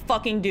option, I will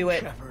fucking do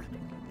it. Shepard.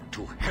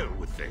 To hell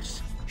with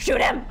this.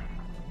 Shoot him!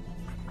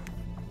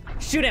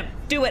 Shoot him!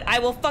 Do it! I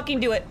will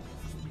fucking do it!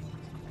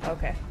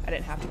 Okay, I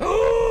didn't have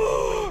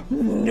to.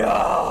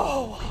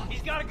 No!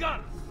 He's got a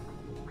gun.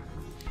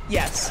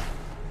 Yes.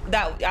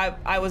 That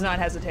I was not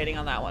hesitating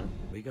on that one.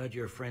 We got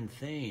your friend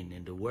Thane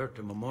into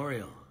Huerta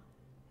Memorial.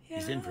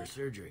 He's in for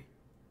surgery.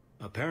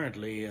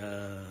 Apparently,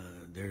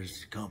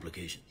 there's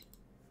complications.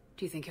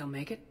 Do you think he'll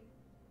make it?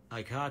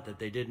 I caught that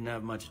they didn't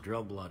have much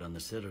drill blood on the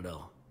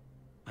Citadel.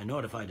 I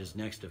notified his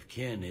next of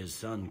kin, his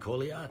son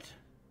Koliat.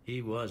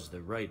 He was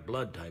the right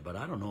blood type, but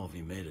I don't know if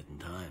he made it in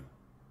time.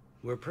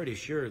 We're pretty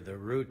sure the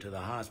route to the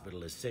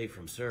hospital is safe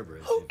from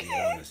Cerberus. If you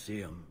want to see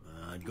him,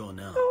 I'd go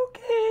now.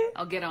 Okay.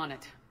 I'll get on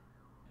it.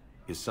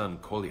 His son,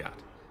 Koliat.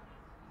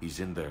 He's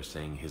in there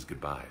saying his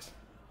goodbyes.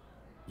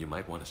 You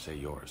might want to say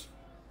yours.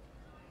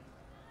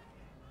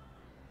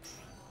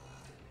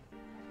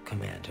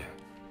 Commander,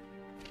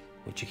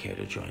 would you care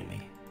to join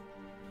me?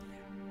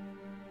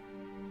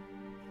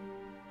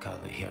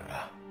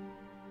 Kalahira.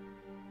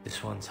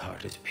 This one's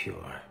heart is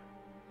pure,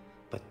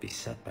 but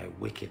beset by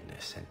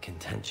wickedness and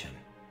contention.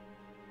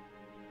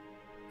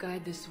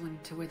 Guide this one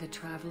to where the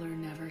traveler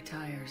never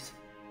tires.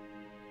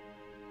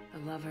 The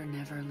lover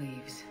never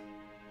leaves.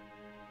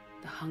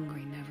 The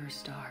hungry never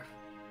starve.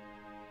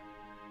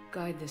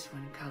 Guide this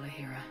one,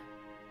 Kalahira,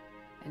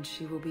 and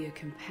she will be a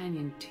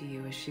companion to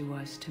you as she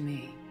was to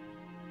me.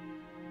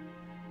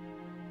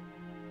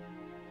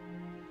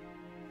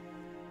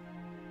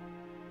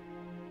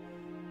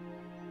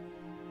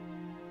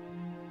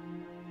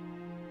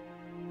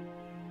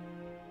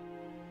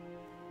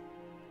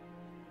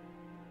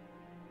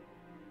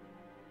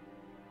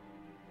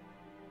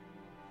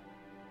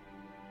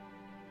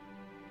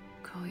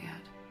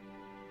 Koliat.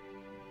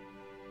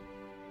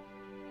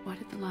 Why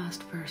did the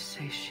last verse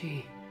say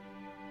she?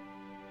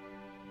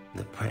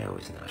 The prayer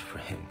was not for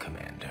him,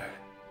 Commander.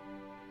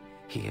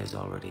 He has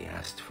already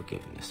asked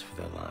forgiveness for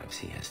the lives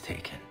he has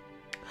taken.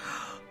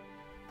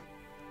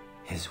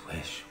 His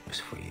wish was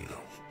for you.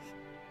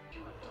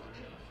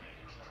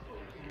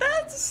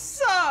 That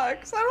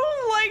sucks. I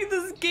don't like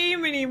this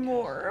game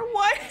anymore.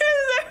 Why is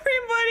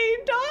everybody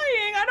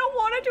dying? I don't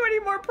want to do any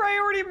more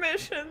priority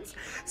missions.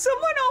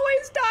 Someone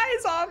always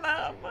dies on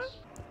them.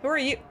 Who are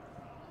you?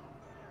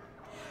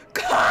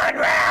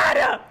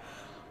 Conrad!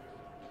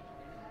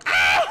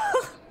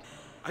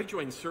 I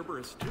joined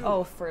Cerberus too.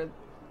 Oh, for...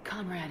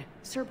 Conrad,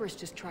 Cerberus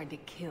just tried to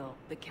kill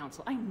the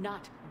Council. I'm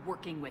not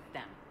working with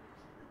them.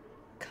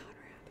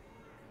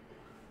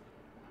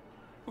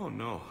 Oh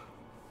no.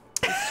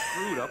 I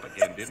screwed up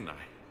again, didn't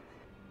I?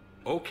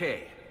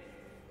 Okay.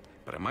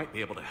 But I might be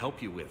able to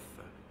help you with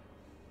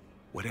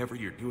whatever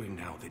you're doing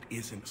now that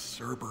isn't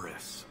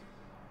Cerberus.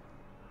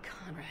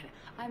 Conrad,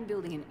 I'm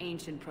building an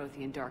ancient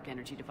Prothean dark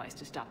energy device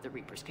to stop the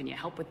Reapers. Can you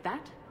help with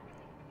that?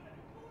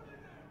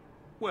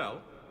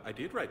 Well, I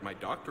did write my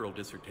doctoral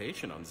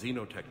dissertation on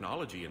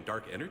xenotechnology and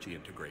dark energy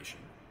integration.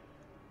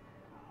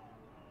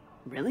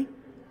 Really?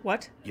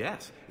 What?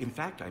 Yes. In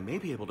fact, I may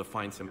be able to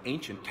find some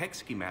ancient tech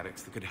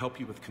schematics that could help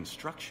you with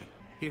construction.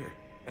 Here,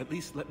 at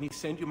least let me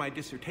send you my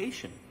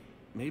dissertation.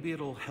 Maybe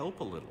it'll help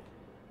a little.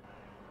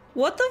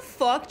 What the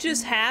fuck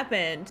just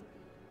happened?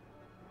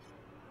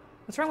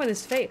 What's wrong with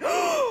his face?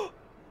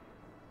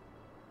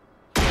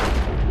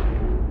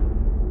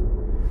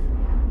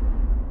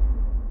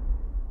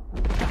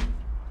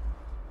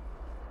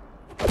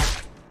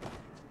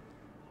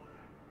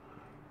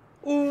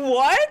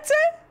 What?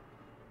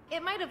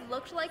 It might have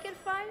looked like it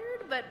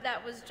fired, but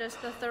that was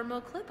just the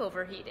thermal clip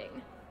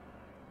overheating.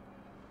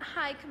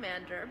 Hi,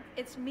 Commander.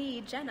 It's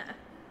me, Jenna.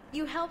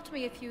 You helped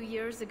me a few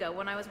years ago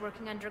when I was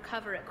working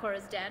undercover at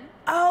Cora's Den.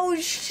 Oh,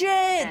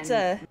 shit!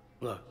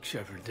 Look,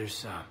 Shepard,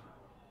 there's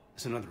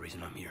another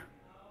reason I'm here.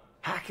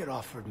 Hackett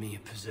offered me a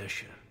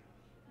position,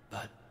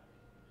 but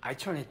I'd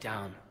turn it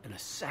down in a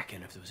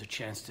second if there was a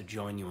chance to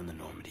join you in the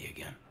Normandy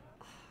again.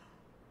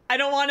 I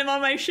don't want him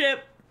on my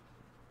ship.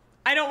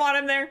 I don't want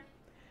him there.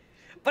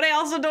 But I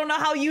also don't know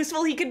how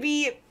useful he could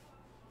be.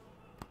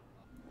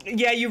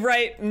 Yeah, you're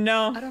right.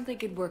 No. I don't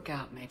think it'd work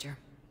out, Major.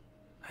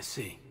 I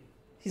see.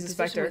 He's a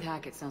Position Spectre. with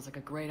Hackett sounds like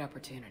a great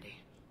opportunity.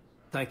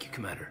 Thank you,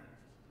 Commander.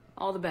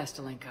 All the best,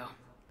 Alenko.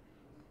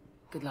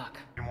 Good luck.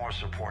 More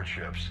support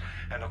ships,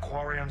 and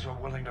Aquarians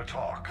are willing to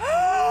talk.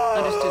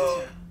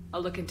 Understood, sir.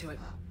 I'll look into it.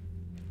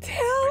 Be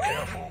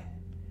careful.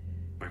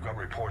 We've got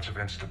reports of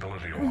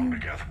instability along the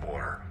Geth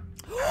border.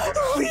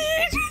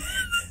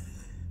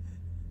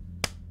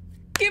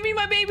 Give me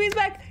my babies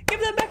back. Give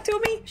them back to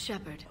me.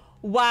 Shepard.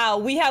 Wow,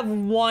 we have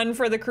one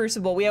for the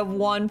Crucible. We have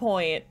 1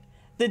 point.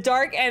 The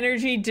Dark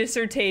Energy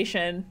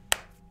dissertation.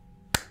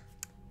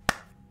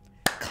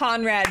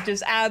 Conrad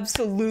just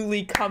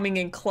absolutely coming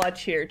in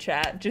clutch here,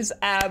 chat. Just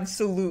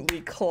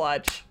absolutely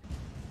clutch.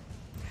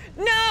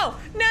 No!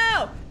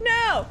 No!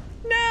 No!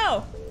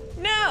 No!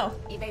 No!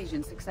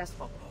 Evasion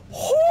successful.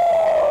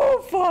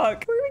 Oh,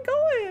 fuck! Where are we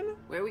going?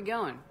 Where are we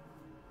going?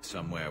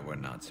 Somewhere we're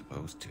not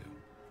supposed to.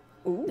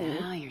 Ooh.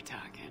 Now you're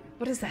talking.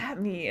 What does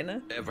that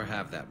mean? Ever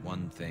have that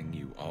one thing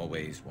you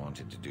always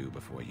wanted to do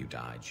before you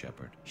died,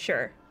 Shepard?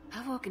 Sure.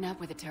 I've woken up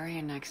with a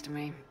Turian next to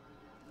me.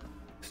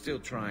 Still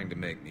trying to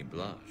make me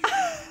blush.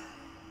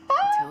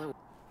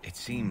 It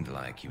seemed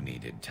like you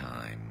needed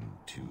time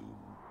to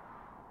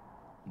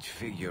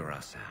figure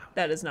us out.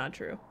 That is not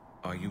true.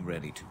 Are you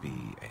ready to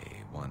be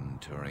a one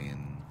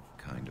Turian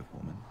kind of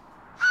woman?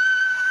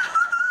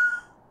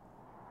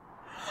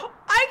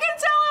 I can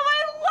tell him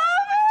I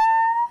love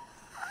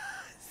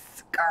it!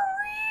 Screaming!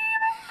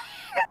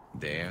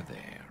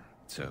 There.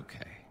 It's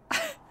okay.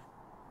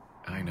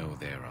 I know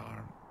there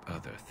are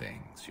other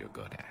things you're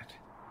good at.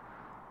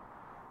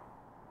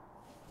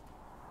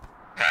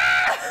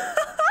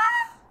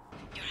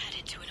 You're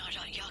headed to an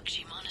Ardat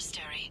Yakshi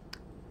monastery.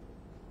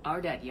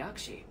 Ardat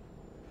Yakshi?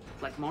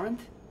 Like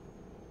Morinth?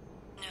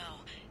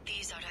 No,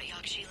 these Ardat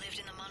Yakshi lived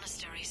in the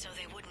monastery so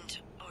they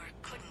wouldn't or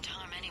couldn't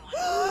harm anyone.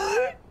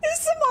 Is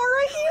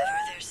Samara here?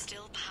 However, there's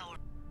still power.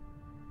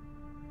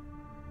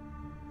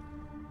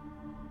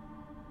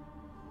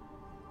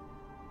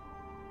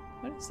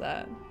 What is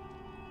that?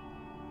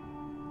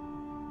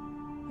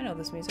 I know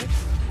this music.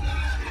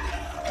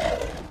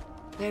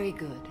 Very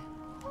good.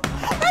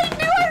 I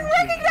knew I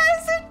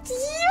recognized it!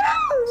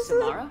 Yes!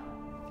 Samara?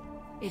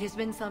 It has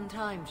been some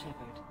time,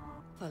 Shepard.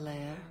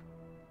 Valair.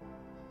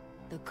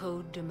 The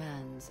code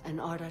demands an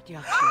Ardat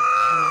Yakshi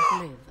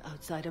cannot live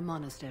outside a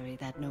monastery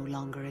that no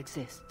longer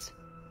exists.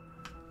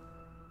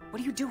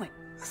 What are you doing?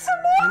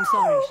 Samara! I'm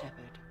sorry,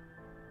 Shepard.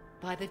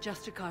 By the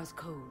Justicar's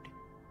code,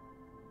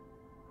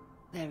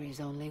 there is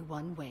only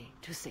one way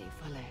to save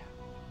Valair.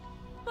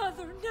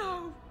 Mother,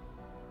 no!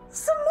 My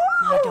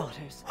Samara!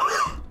 daughters,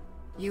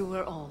 you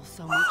were all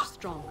so much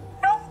stronger.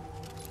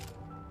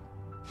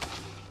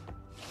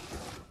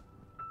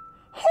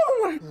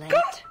 Oh my Let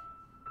god!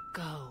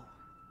 go.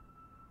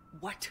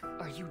 What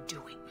are you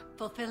doing?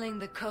 Fulfilling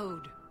the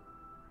code.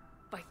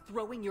 By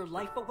throwing your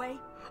life away?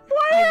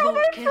 Why I are won't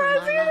my kill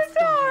friends my gonna last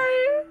daughter.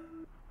 die?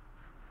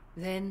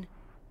 Then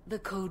The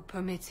code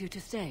permits you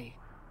to stay,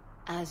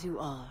 as you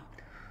are.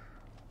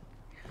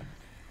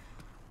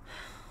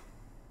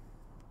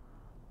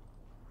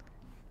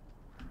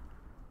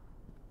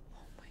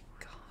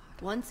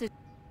 Once it...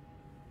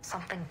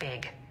 Something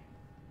big.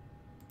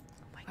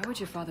 Why would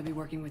your father be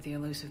working with the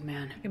elusive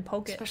man? You can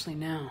poke it. Especially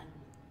now.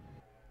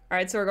 All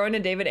right, so we're going to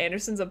David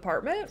Anderson's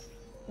apartment,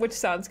 which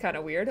sounds kind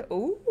of weird.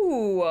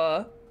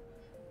 Ooh.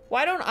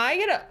 Why don't I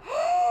get a...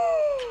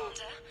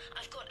 Commander,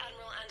 I've got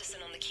Admiral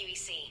Anderson on the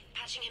QEC.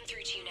 Patching him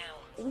through to you now.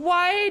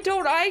 Why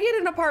don't I get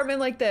an apartment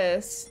like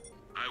this?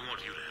 I want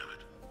you to have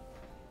it.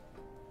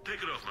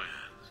 Take it off my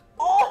hands.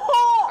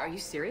 Oh! Are you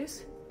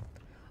serious?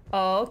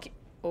 Okay.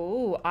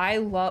 Oh, I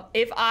love...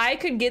 If I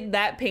could get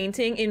that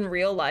painting in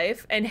real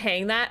life and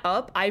hang that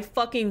up, I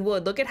fucking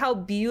would. Look at how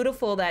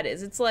beautiful that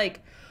is. It's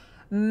like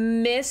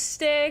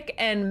mystic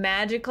and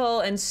magical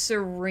and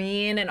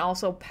serene and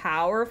also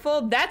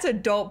powerful. That's a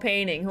dope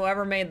painting,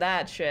 whoever made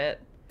that shit.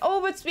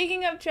 Oh, but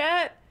speaking of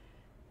chat...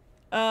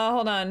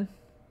 hold on.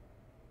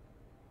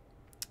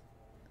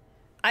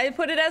 I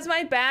put it as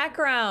my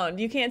background.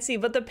 You can't see,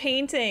 but the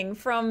painting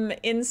from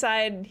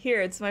inside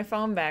here, it's my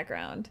phone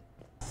background.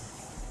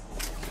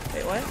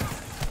 Wait, what?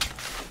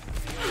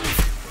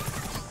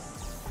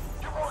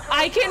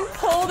 I can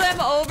pull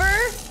them over?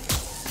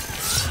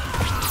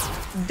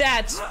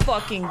 That's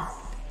fucking...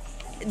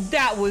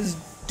 That was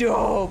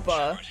dope.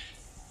 Can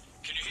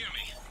you hear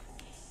me?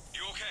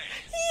 You okay?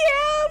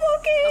 Yeah, I'm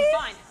okay. I'm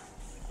fine.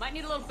 Might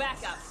need a little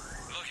backup.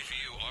 Lucky for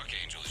you,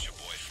 Archangel is your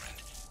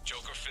boyfriend.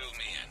 Joker filled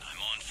me in.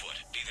 I'm on foot.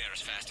 Be there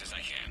as fast as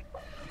I can.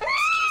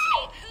 Excuse me,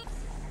 who...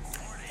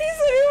 He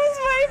said he was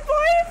my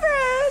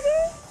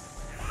boyfriend.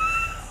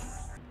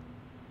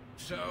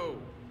 So,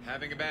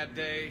 having a bad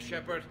day,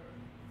 Shepard?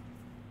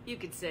 You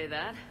could say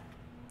that.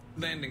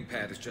 Landing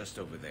pad is just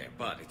over there,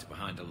 but it's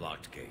behind a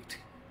locked gate.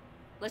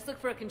 Let's look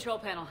for a control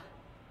panel.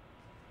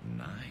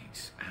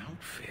 Nice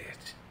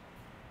outfit.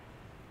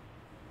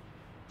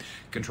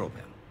 Control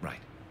panel,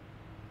 right.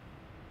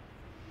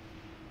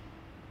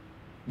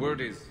 Word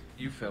is,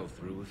 you fell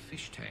through a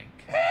fish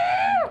tank.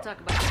 We'll talk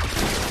about it.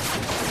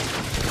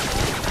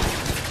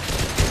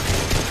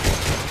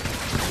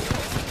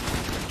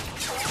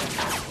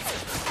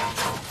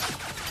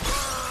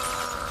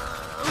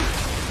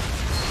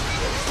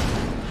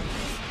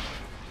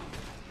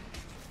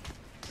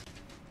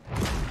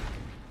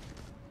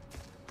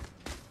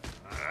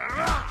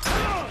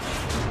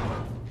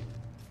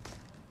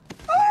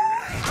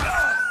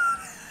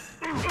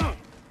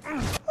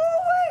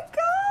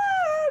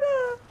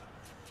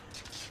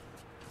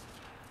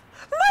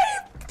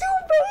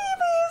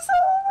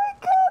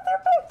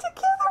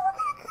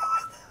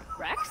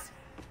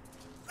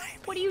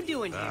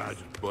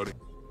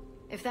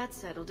 If that's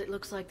settled, it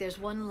looks like there's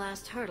one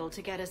last hurdle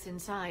to get us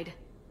inside.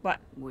 What?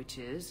 Which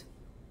is?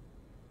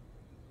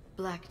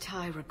 Black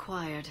tie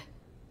required.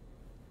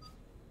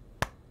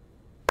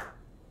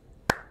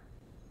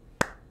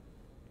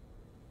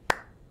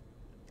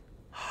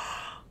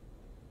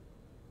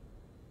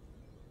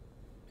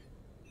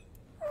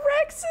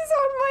 Rex is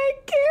on my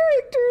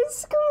character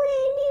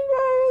screen, you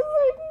guys.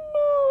 I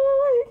know.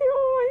 Like,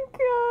 oh my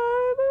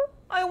god.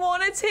 I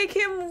want to take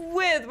him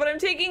with, but I'm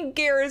taking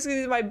Garrus because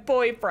he's my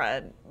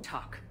boyfriend.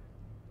 Talk.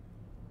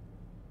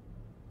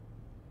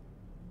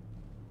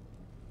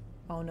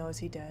 Oh no, is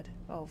he dead?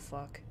 Oh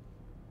fuck.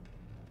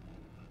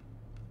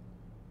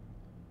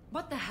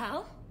 What the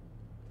hell?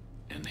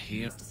 And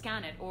here... To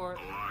scan it, or...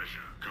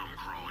 Elijah, come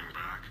crawling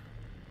back.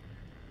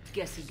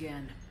 Guess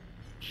again.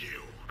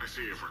 You. I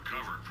see you've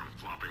recovered from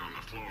flopping on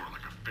the floor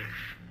like a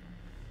fish.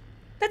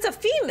 That's a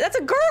female. That's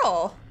a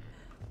girl.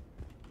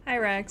 Hi,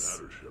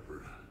 Rex. Matter,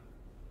 Shepard.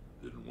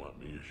 Didn't want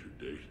me as your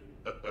date.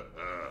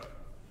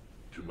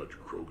 Too much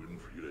Krogan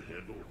for you to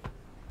handle.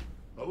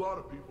 A lot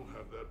of people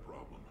have that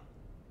problem.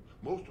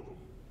 Most of them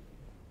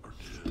are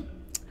dead.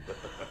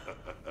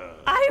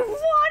 I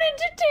wanted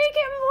to take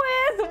him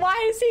with.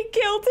 Why is he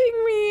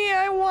guilting me?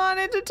 I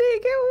wanted to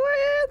take him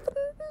with.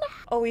 No.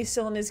 Oh, he's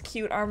still in his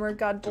cute armor.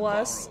 God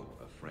bless. To borrow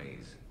a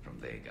phrase from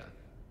Vega,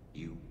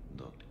 you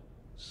looked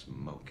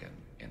smoking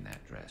in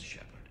that dress,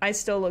 Shepard. I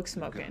still look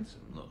smoking. You got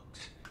some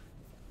looks.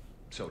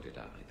 So did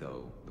I,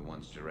 though the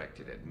ones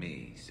directed at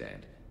me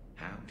said,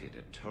 how did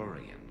a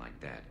Turian like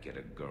that get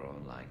a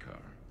girl like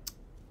her?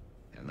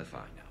 And the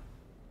find out.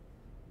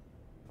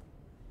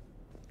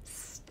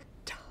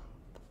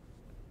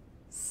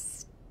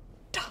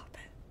 Stop it.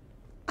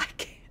 I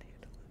can't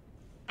handle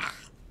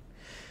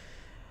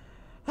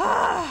it.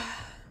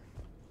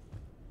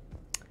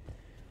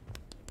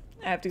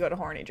 I have to go to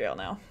horny jail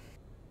now.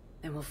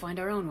 Then we'll find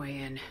our own way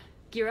in.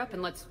 Gear up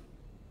and let's...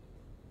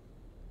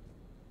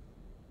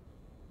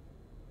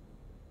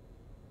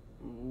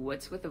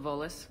 What's with the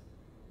Volus?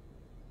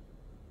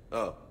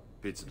 Oh,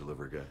 pizza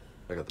delivery guy.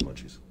 I got the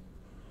munchies.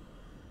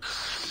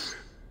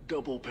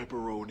 Double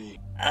pepperoni.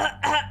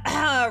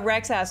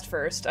 Rex asked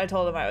first. I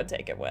told him I would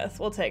take it with.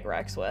 We'll take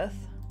Rex with.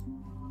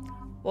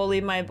 We'll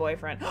leave my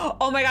boyfriend.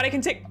 Oh my god, I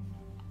can take...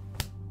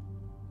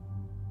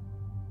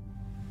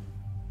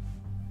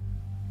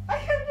 I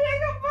can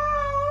take them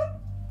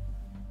both!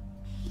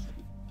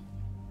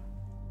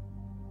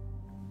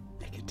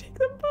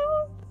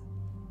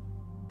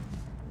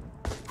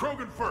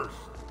 Krogan first.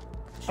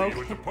 See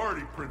you at the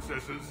party,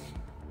 princesses.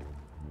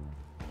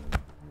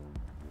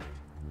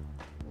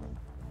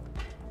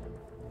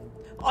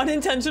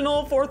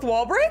 Unintentional fourth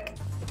wall break?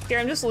 Here,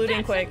 I'm just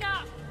looting quick.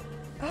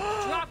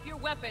 Drop your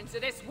weapons, or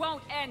this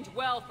won't end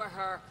well for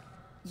her.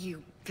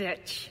 You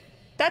bitch.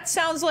 That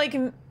sounds like...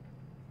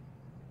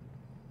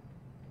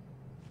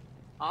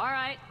 All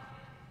right.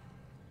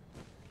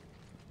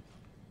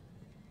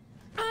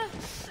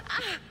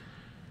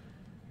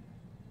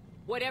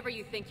 Whatever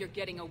you think you're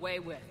getting away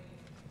with.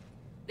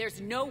 There's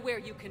nowhere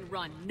you can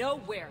run,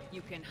 nowhere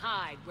you can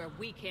hide where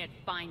we can't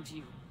find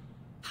you.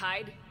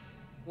 Hide?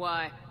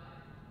 Why?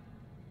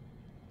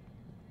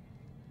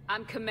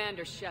 I'm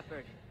Commander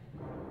Shepard.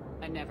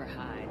 I never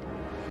hide.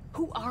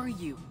 Who are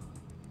you?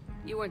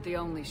 You weren't the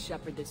only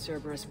Shepard that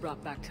Cerberus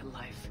brought back to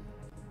life.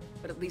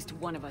 But at least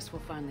one of us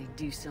will finally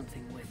do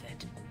something with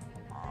it.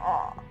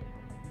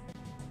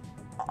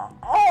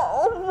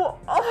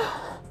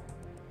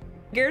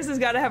 Garrus has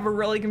got to have a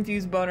really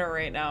confused boner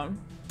right now.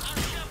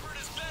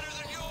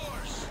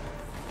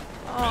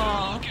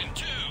 Oh.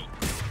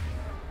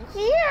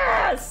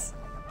 Yes!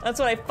 That's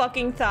what I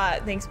fucking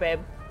thought. Thanks, babe.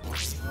 Oh,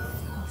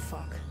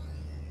 fuck.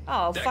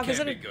 Oh, That fuck. Is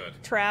it can't a be good.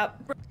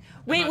 trap? I'm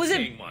Wait, not was it...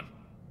 seeing one.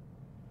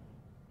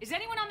 Is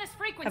anyone on this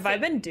frequency? Have I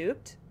been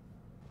duped?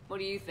 What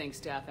do you think,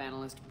 Staff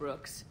Analyst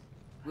Brooks?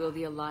 Will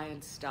the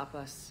Alliance stop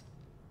us?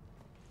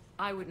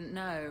 I wouldn't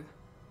know.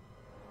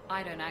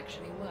 I don't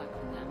actually work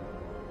for them.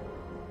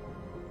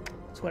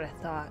 That's what I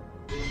thought.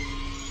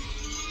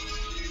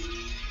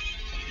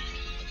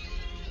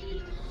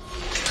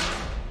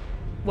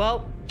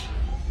 Well,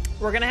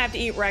 we're gonna have to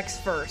eat Rex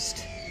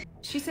first.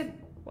 She said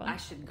I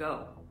should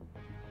go.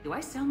 Do I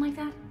sound like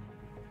that?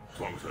 As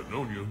long as I've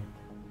known you,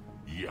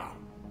 yeah.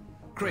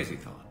 Crazy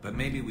thought, but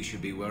maybe we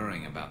should be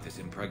worrying about this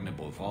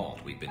impregnable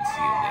vault we've been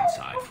sealed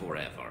inside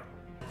forever.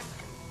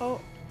 Oh.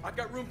 I've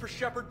got room for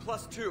Shepard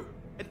 +2.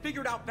 And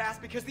figured out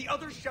fast because the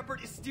other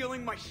Shepard is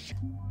stealing my shit.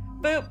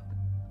 Boop.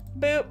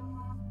 Boop.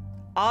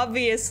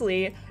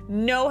 Obviously,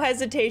 no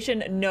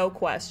hesitation, no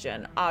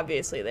question.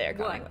 Obviously, they are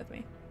coming with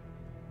me.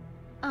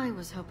 I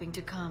was hoping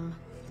to come.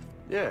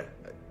 Yeah,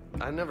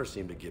 I never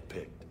seem to get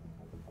picked.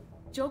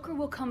 Joker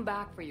will come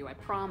back for you, I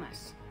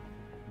promise.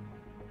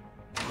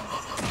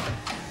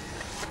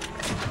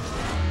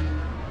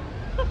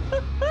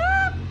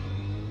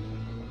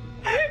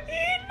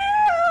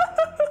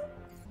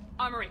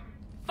 Armory,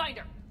 find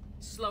her.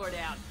 Slow her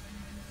down.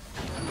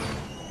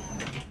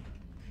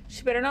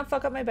 She better not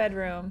fuck up my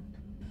bedroom.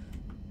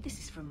 This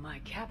is from my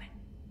cabin.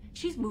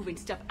 She's moving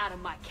stuff out of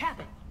my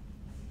cabin.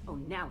 Oh,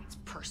 now it's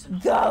personal.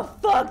 The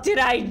fuck did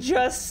I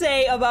just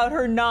say about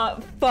her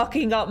not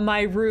fucking up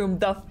my room?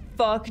 The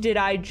fuck did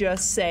I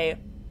just say?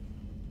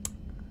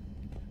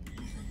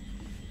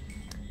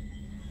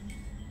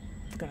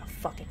 I'm gonna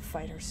fucking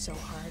fight her so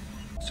hard.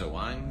 So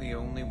I'm the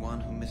only one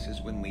who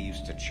misses when we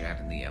used to chat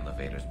in the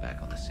elevators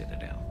back on the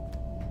Citadel.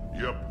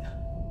 Yep.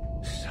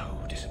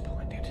 So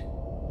disappointed.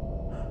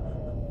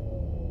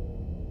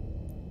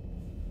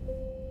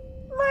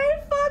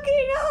 My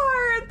fucking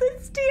heart!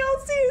 This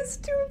DLC is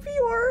too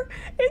pure.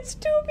 It's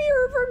too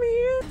pure for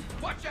me.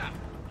 Watch out!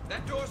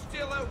 That door's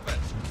still open.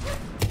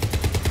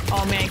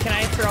 Oh man, can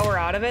I throw her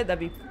out of it? That'd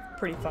be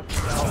pretty fucking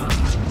dope.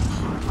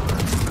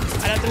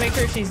 I'd have to make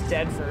sure she's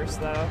dead first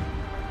though.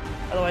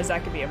 Otherwise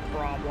that could be a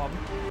problem.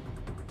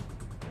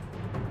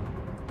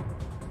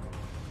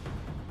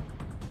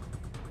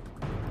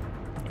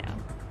 Yeah.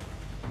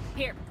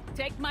 Here,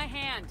 take my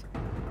hand.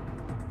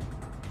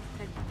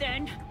 And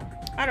then...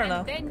 I don't know.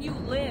 And then you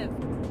live.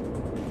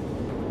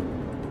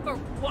 For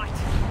what?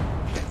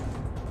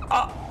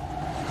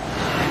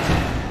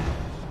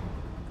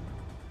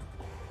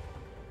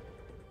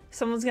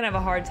 Someone's gonna have a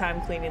hard time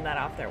cleaning that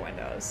off their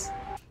windows.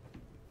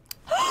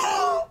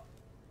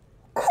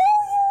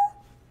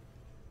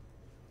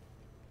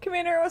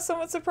 Commander, I was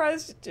somewhat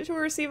surprised to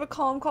receive a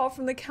calm call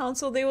from the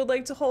council. They would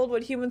like to hold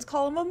what humans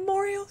call a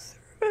memorial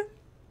service.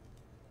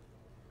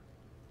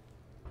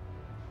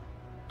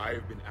 I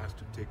have been asked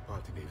to take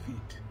part in a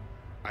feat.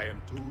 I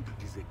am told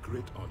it is a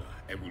great honor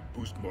and will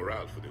boost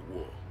morale for the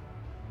war.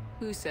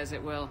 Who says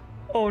it will?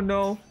 Oh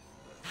no.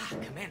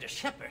 Commander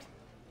Shepard,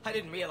 I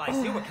didn't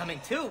realize you were coming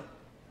too.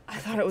 I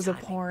thought it was a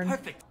porn.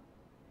 Perfect.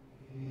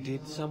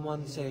 Did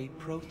someone say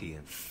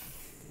Protean?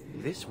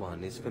 This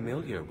one is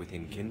familiar with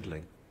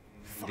enkindling.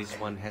 This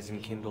one has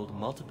enkindled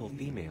multiple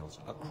females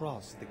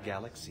across the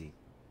galaxy.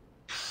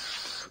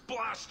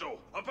 Blasto,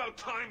 about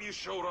time you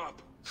showed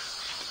up.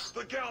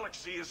 The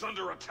galaxy is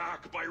under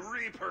attack by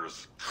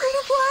Reapers.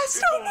 If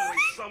only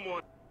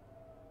someone...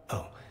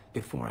 Oh,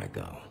 before I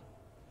go,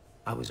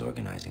 I was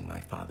organizing my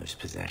father's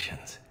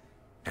possessions,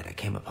 and I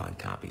came upon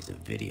copies of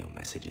video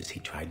messages he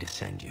tried to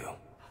send you.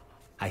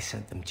 I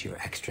sent them to your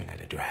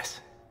extranet address.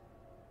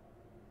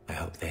 I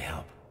hope they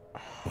help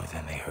more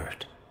than they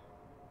hurt.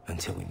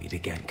 Until we meet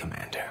again,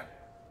 Commander.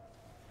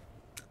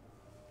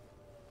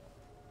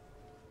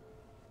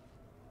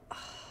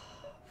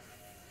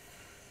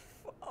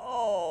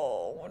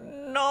 Oh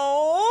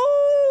no.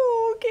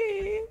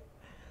 Okay.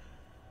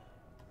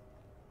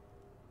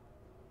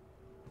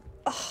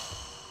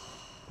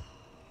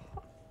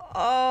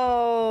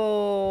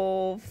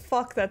 Oh,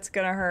 fuck, that's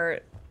gonna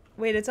hurt.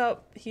 Wait, it's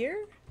up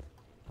here?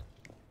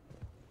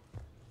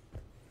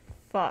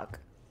 Fuck.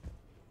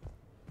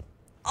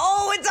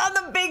 Oh, it's on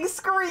the big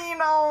screen!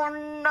 Oh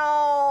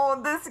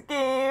no, this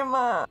game!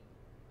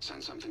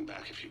 Send something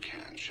back if you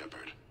can,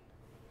 Shepard.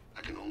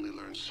 I can only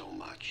learn so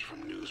much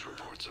from news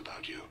reports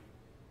about you.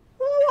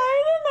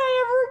 Why didn't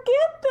I ever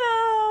get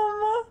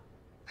them?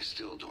 I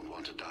still don't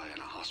want to die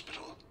in a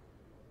hospital,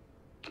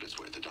 but it's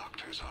where the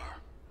doctors are.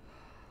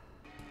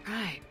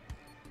 Right.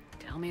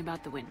 Tell me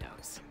about the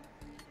windows.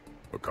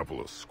 A couple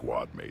of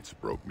squad mates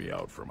broke me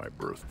out for my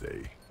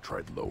birthday.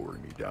 Tried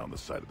lowering me down the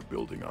side of the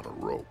building on a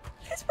rope.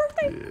 His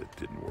birthday? It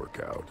didn't work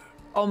out.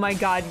 Oh my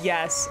god,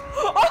 yes.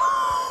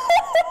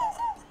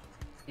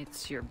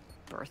 It's your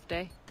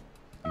birthday?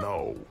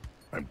 No,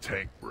 I'm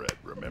tank bred,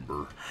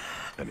 remember?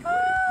 Anyway,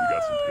 we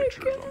got some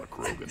pictures on the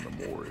Krogan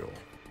Memorial.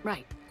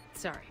 Right.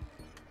 Sorry.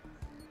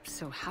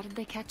 So how did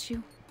they catch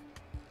you?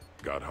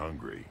 Got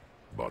hungry.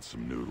 Bought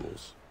some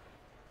noodles.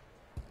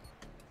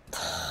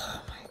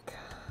 Oh my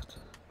god.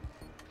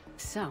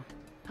 So,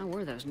 how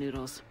were those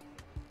noodles?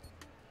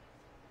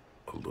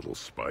 A little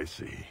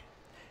spicy.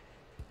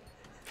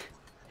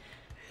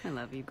 I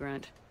love you,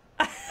 Grunt.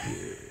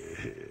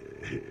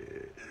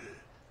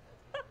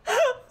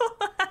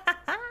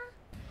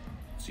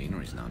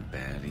 Scenery's not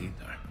bad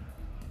either.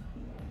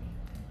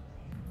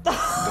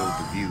 Though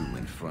the view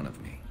in front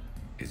of me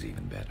is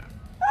even better.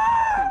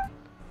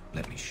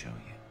 Let me show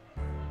you.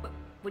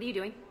 What are you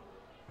doing?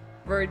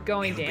 We're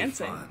going It'll be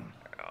dancing. fun.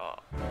 Oh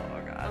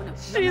god. Oh, no.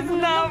 She's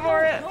not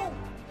for it. No.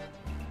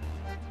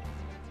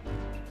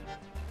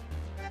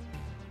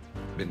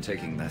 Been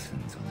taking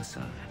lessons on the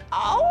side.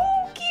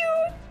 Oh,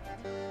 cute.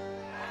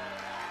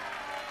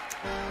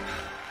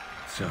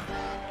 So,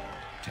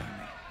 tell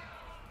me,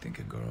 think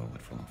a girl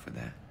would fall for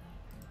that?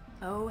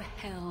 Oh,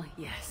 hell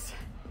yes.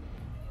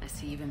 I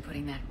see you've been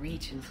putting that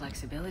reach and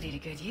flexibility to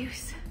good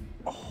use.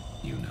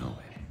 You know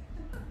it.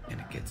 And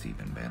it gets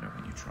even better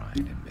when you try it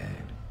in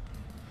bed.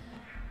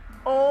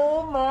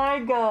 Oh my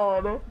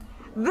god.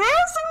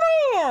 This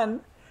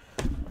man!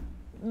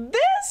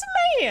 This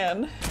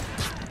man!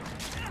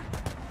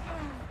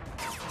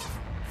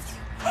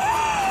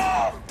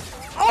 Oh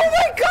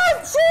my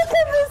god,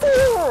 Jacob is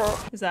here!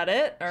 Is that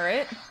it?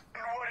 Alright.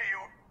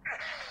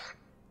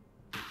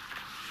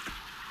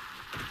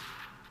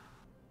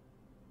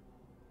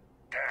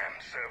 Damn,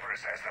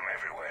 Cerberus has them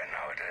everywhere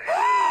nowadays.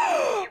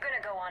 You're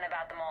gonna go on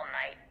about them all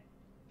night.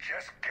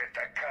 Just get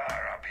the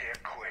car up here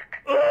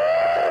quick.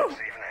 It's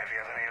even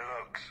heavier than he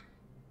looks.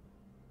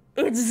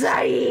 It's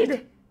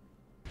Zaid!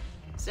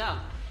 So,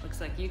 looks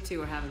like you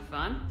two are having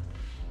fun.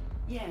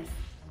 Yes.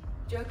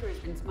 Joker has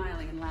been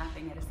smiling and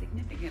laughing at a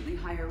significantly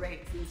higher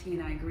rate since he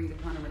and I agreed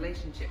upon a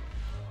relationship.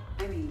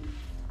 I mean,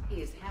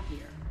 he is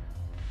happier.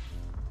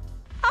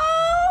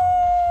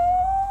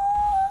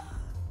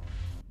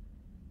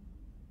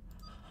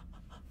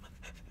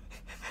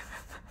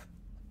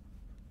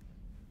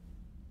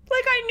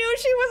 Like, I knew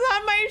she was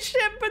on my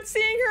ship, but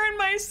seeing her in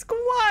my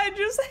squad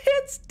just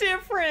hits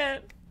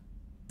different.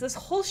 This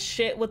whole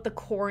shit with the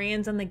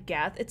Quarians and the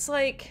Geth, it's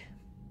like,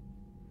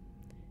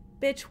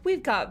 bitch,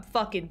 we've got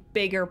fucking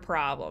bigger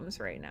problems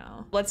right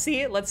now. Let's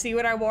see it. Let's see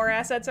what our war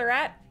assets are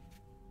at.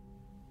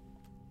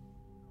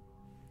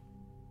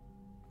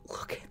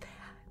 Look at that.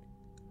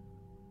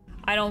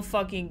 I don't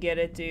fucking get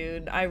it,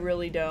 dude. I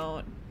really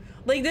don't.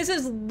 Like, this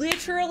is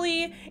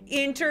literally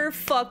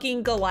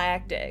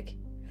inter-fucking-galactic.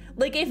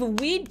 Like, if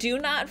we do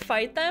not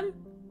fight them,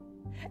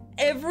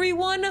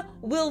 everyone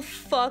will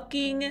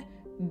fucking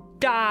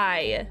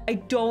die. I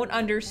don't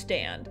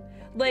understand.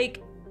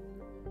 Like,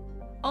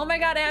 oh my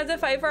god, I have to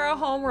fight for a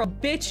home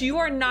world. Bitch, you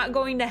are not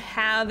going to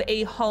have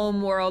a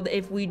home world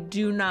if we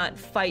do not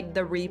fight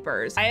the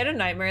Reapers. I had a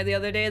nightmare the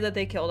other day that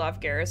they killed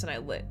off Garrus and I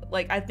lit.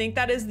 Like, I think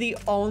that is the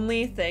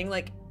only thing,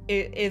 like,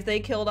 if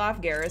they killed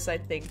off Garrus, I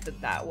think that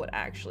that would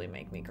actually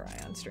make me cry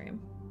on stream.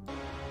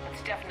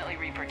 It's definitely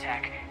Reaper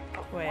tech.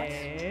 But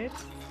wait.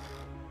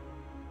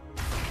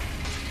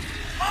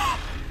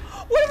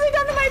 What have they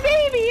done to my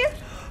baby?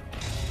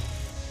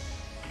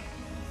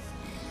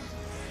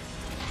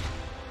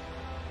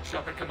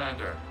 Shepard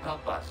Commander,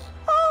 help us.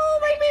 Oh,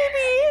 my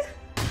baby!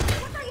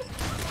 What are you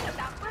talking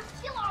about? We're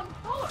still on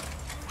board.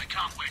 We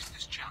can't waste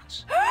this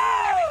chance.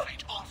 Heavy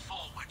fleet all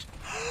forward.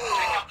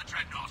 Take out the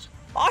dreadnought.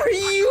 Are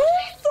you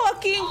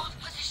fucking...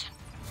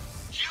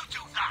 You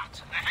do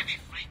that, and the heavy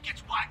fleet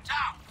gets wiped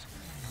out.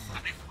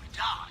 And if we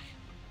die,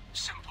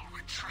 simple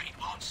retreat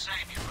won't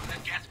save you from the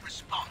Geth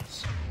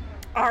response.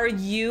 Are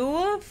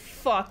you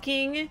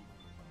fucking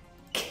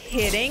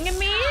kidding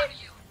me?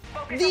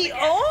 The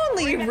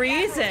only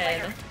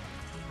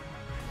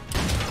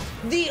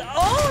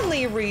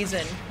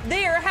reason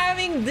they are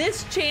having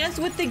this chance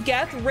with the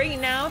Geth right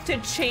now to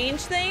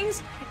change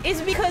things is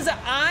because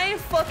I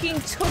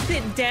fucking took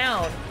it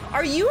down.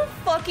 Are you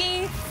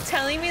fucking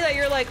telling me that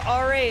you're like,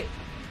 all right,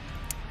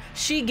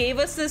 she gave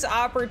us this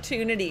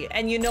opportunity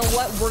and you know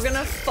what? We're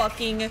gonna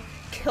fucking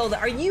kill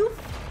that. Are you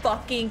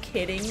fucking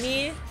kidding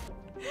me?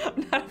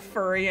 I'm not a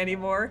furry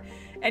anymore.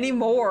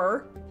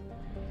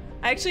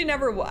 I actually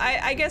never,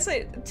 I guess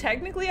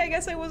technically I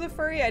guess I was a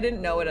furry. I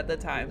didn't know it at the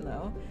time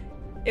though.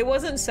 It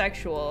wasn't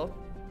sexual.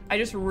 I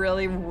just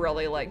really,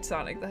 really liked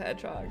Sonic the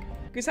Hedgehog.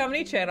 Goose, how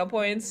many channel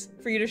points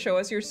for you to show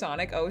us your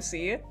Sonic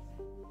OC?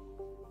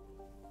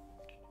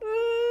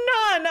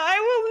 None, I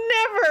will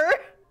never.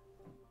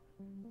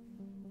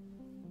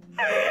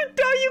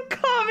 Don't you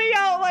call me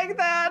out like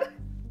that.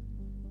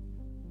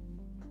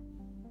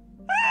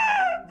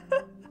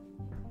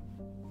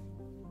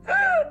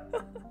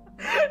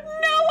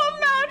 No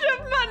amount of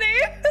money.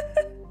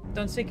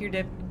 Don't stick your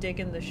dick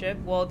in the ship.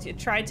 Well,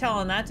 try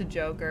telling that to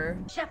Joker.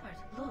 Shepard,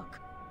 look.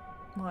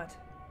 What?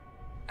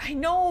 I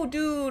know,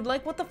 dude.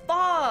 Like, what the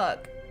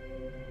fuck?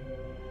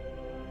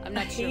 I'm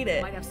not I sure, hate but it.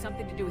 It might have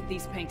something to do with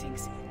these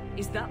paintings.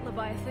 Is that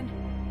Leviathan?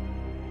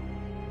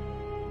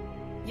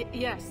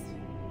 Yes.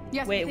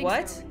 Yes. Wait, I think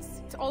what? so.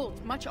 It's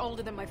old, much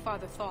older than my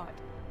father thought.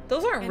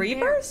 Those aren't And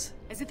Reapers?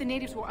 there, as if the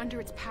natives were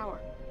under its power.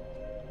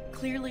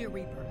 Clearly a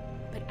Reaper,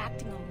 but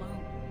acting alone.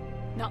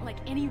 Not like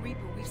any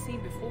Reaper we've seen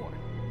before.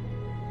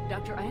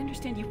 Doctor, I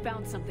understand you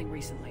found something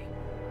recently.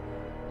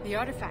 The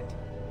artifact.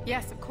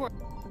 Yes, of course.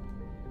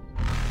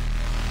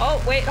 Oh,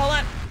 wait, hold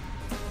on.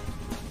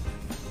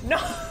 No.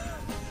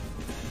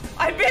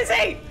 I'm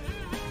busy.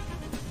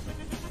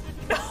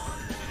 No.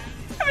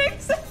 It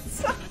makes it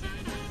so...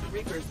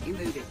 Reapers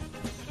eluded.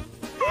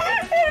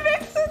 It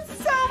makes it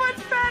so much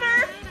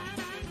better.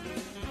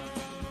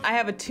 I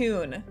have a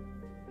tune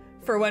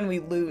for when we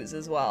lose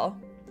as well.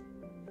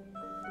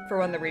 For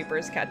when the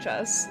Reapers catch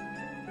us.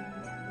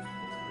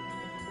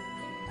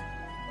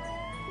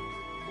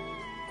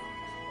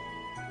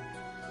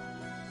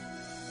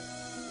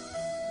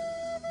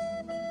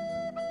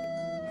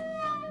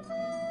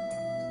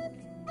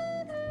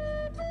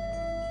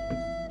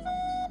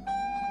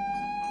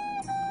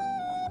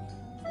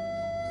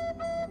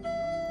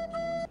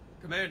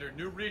 Commander,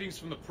 new readings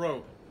from the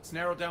probe. It's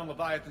narrowed down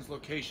Leviathan's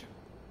location.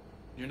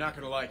 You're not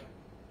gonna like it.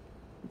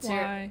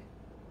 Why?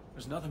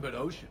 There's nothing but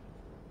ocean.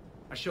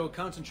 I show a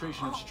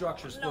concentration of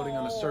structures floating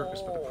on the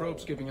surface, but the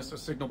probe's giving us a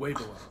signal way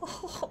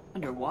below.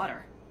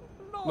 Underwater?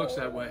 Looks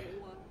that way.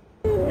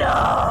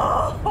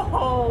 No!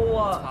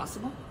 It's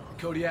possible?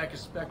 Kodiak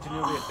is spec to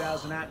nearly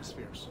 1,000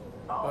 atmospheres.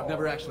 But I've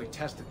never actually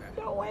tested that.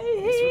 No way.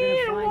 Guess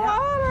we're gonna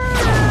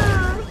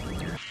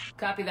find out.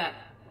 Copy that.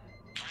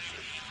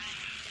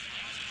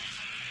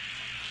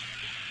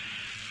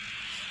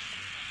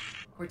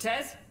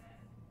 Cortez?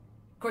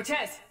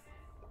 Cortez!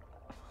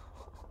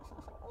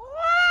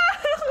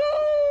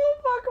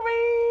 Fuck me.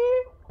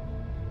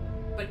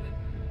 But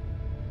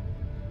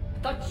I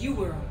thought you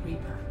were a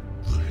Reaper.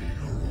 They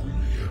are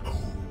only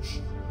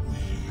echoes. We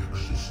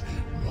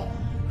existed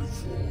long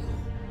before.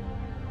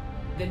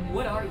 Then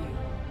what are you?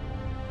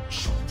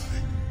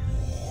 Something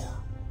more.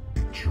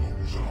 It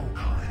shows our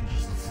kind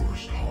is the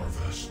first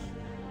harvest.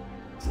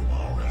 From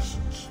our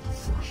essence, the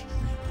first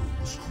Reaper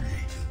was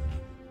created.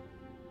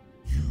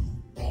 You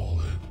call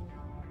it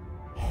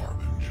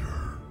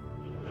Harbinger.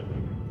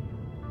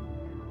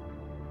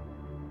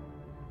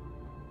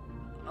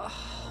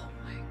 Oh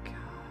my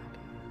god.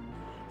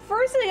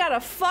 First they gotta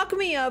fuck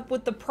me up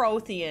with the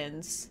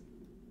Protheans.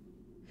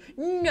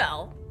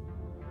 No.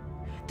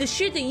 The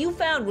shit that you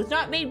found was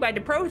not made by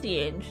the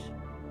Protheans.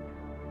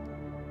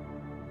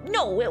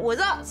 No, it was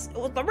us. It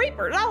was the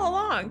Reapers all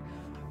along.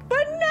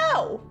 But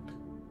no!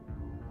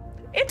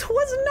 It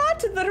was not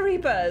the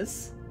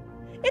Reapers.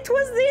 It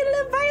was the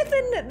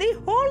Leviathan the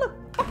whole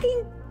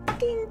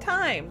fucking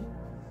time.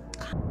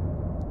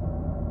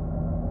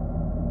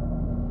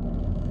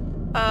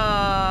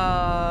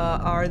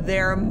 Are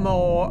there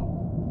more?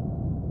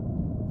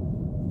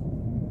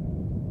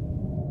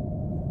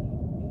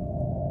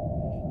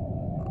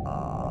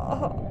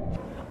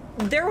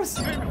 There was.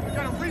 We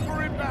got a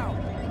Reaper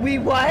inbound. We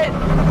what?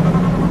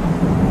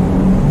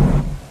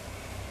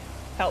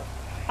 Help!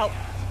 Help!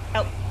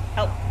 Help!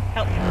 Help!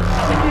 Help! Help!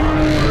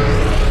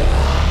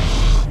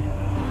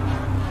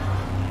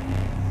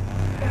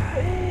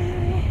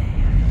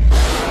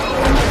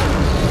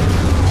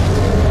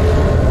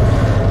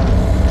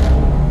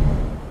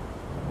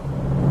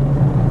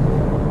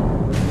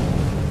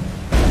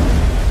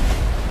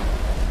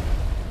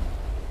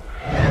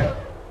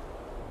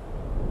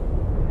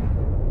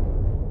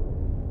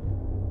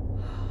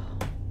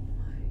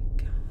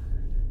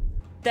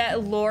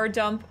 That lore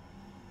dump.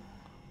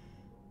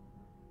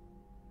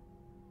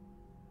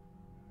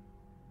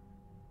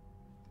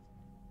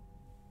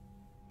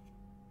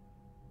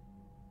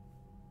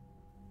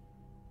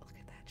 Look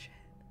at that shit.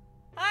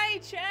 Hi,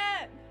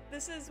 chat!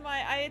 This is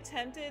my. I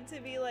attempted to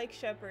be like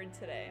Shepard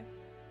today.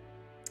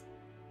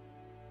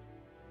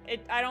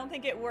 I don't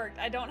think it worked.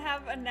 I don't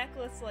have a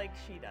necklace like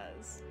she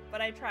does,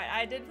 but I tried.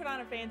 I did put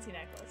on a fancy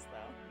necklace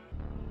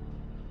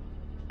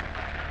though.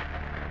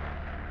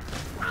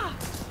 Ah!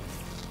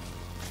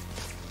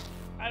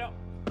 I don't.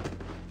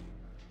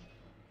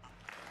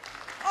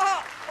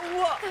 Oh,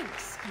 whoa.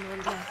 Thanks,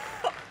 Commander.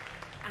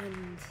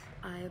 And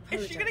I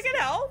apologize. Is she gonna get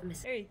help?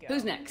 There you go.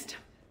 Who's next?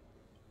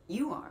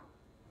 You are.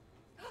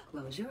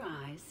 Close your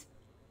eyes.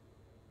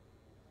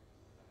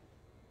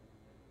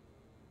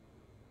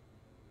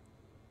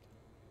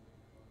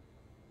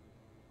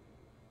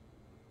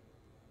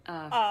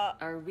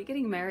 Are we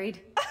getting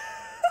married?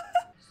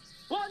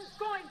 One's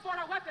going for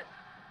a weapon!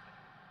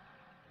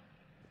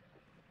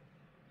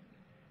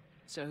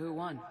 So who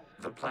won?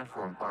 The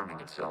platform arming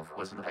itself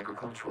was an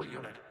agricultural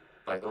unit.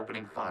 By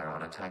opening fire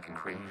on attacking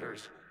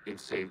creators, it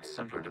saved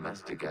simpler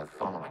domestic Geth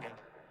following it.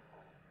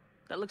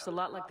 That looks a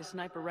lot like the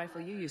sniper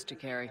rifle you used to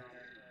carry.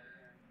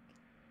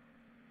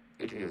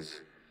 It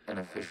is an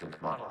efficient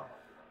model.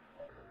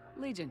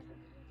 Legion.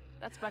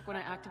 That's back when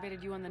I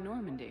activated you on the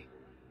Normandy.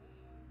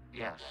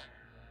 Yes,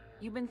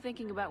 You've been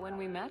thinking about when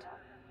we met?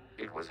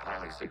 it was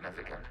highly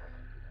significant.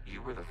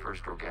 You were the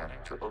first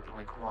organic to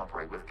openly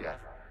cooperate with Geth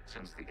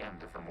since the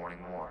end of the Morning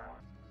War.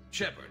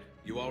 Shepard,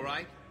 you all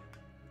right?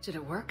 Did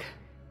it work?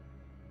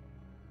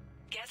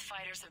 Geth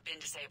fighters have been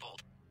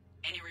disabled.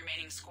 Any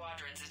remaining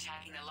squadrons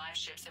attacking the live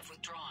ships have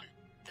withdrawn.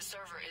 The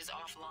server is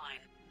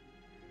offline.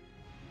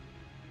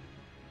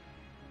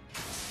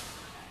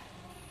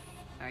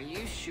 Are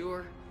you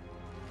sure?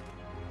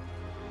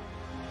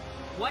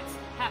 What's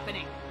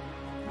happening?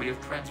 We have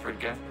transferred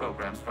Geth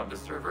programs from the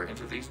server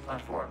into these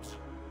platforms.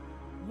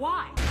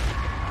 Why?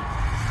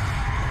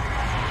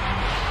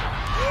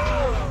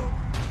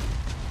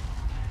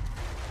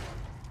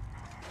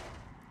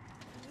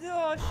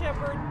 Oh,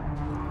 Shepard.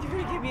 You're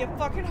gonna give me a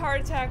fucking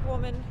heart attack,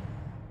 woman.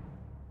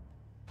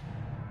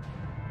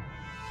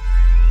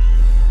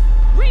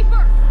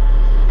 Reaper!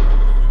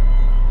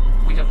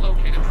 We have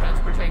located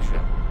transportation.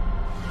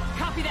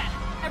 Copy that!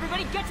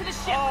 Everybody get to the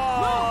ship!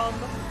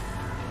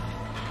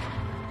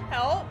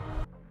 Help?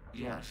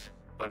 Yes,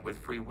 but with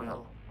free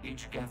will,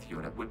 each Geth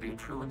unit would be a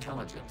true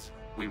intelligence.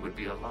 We would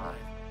be alive,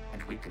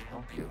 and we could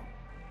help you.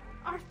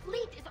 Our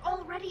fleet is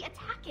already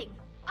attacking.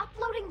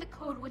 Uploading the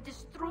code would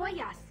destroy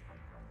us.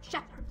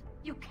 Shepard,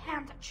 you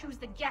can't choose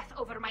the Geth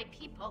over my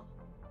people.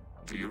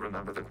 Do you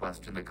remember the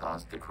question that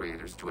caused the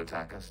creators to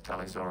attack us,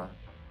 Talizora?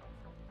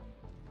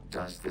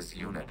 Does this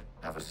unit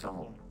have a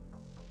soul?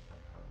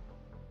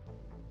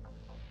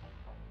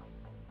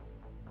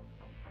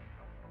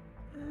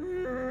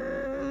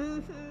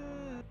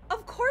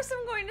 Of course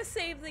I'm going to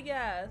save the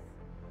Geth.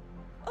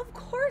 Of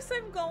course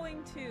I'm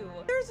going to.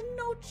 There's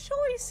no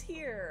choice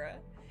here.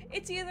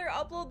 It's either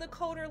upload the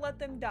code or let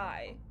them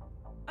die.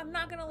 I'm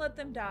not gonna let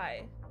them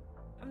die.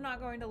 I'm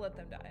not going to let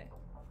them die.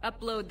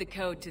 Upload the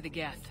code to the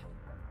Geth.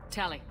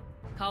 Tally,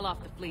 call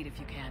off the fleet if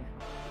you can.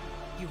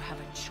 You have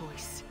a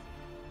choice.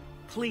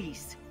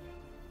 Please.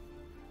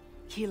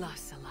 Keep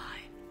us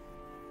alive.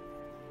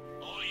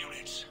 All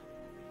units,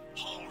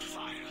 hold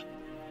fire.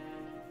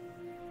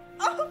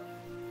 Oh,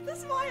 the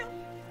smile.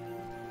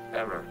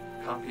 Error.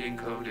 Copying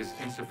code is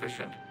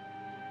insufficient.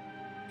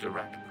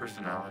 Direct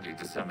personality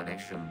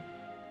dissemination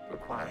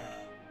required.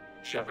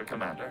 Shepard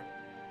Commander,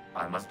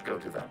 I must go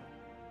to them.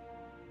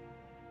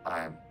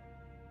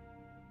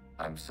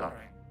 I'm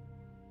sorry.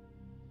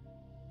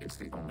 It's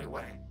the only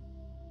way.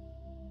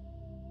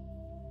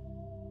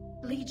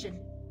 Legion,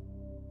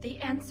 the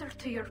answer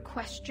to your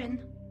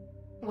question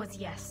was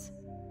yes.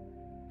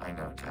 I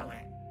know, Tally.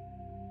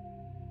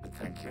 But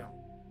thank you.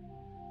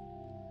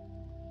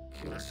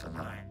 Keep us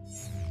alive.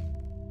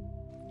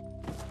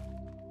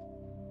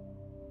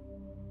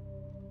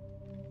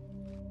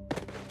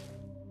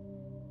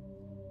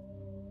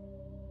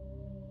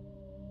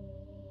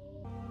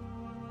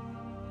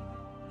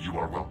 You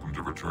are welcome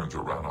to return to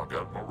Rannoch,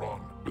 Admiral,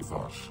 with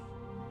us.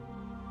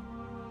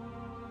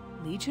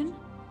 Legion?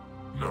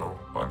 No,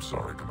 I'm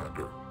sorry,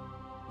 Commander.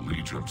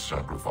 Legion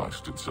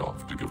sacrificed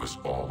itself to give us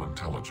all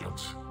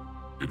intelligence.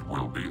 It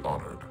will be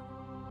honored.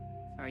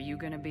 Are you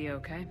gonna be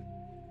okay?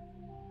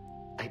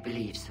 I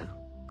believe so.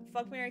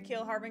 Fuck, Marry,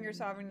 Kill, Harbinger,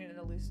 Sovereign, and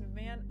Elusive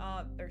Man.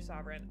 Or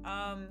Sovereign.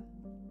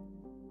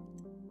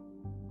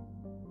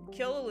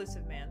 Kill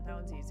Elusive Man. That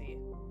one's easy.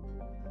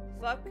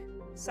 Fuck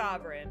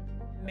Sovereign.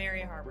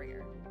 Marry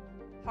Harbinger.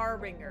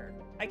 Harbinger.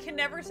 I can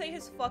never say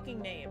his fucking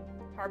name.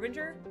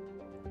 Harbinger?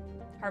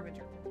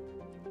 Harbinger.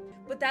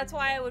 But that's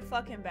why I would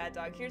fuck him, Bad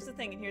Dog. Here's the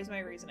thing, and here's my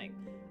reasoning.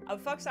 I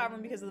would fuck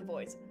Sovereign because of the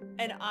voice.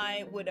 And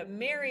I would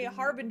marry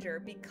Harbinger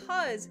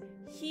because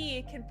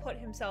he can put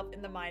himself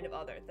in the mind of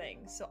other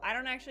things. So I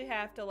don't actually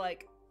have to,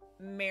 like,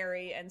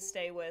 marry and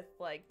stay with,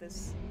 like,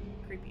 this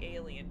creepy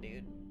alien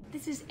dude.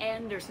 This is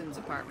Anderson's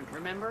apartment,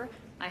 remember?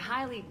 I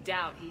highly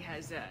doubt he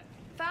has a...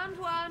 Found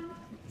one!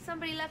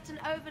 Somebody left an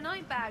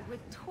overnight bag with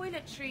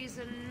toiletries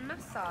and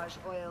massage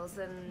oils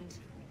and,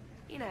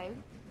 you know,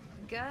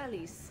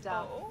 girly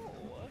stuff. Oh.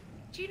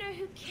 Do you know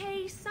who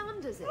Kay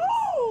Sanders is?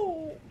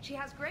 Oh! She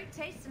has great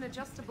taste in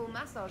adjustable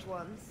massage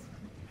ones.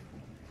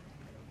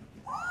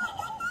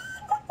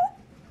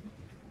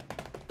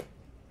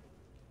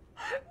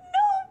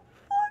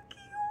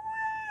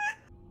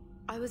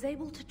 I was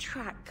able to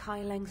track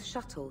Kai Leng's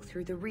shuttle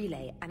through the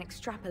relay and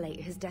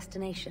extrapolate his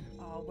destination.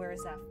 Oh, where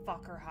is that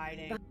fucker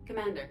hiding?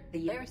 Commander,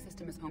 the Lair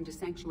system is home to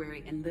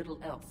Sanctuary and little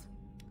else.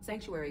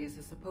 Sanctuary is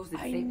a supposed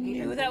I safe haven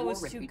knew for that war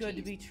was too good to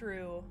refugees. be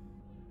true.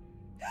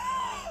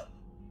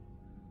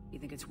 You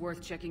think it's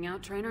worth checking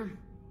out, Trainer?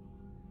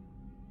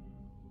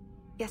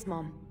 Yes,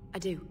 Mom, I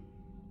do.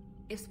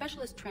 If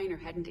Specialist Trainer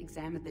hadn't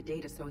examined the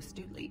data so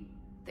astutely,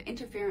 the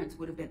interference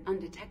would have been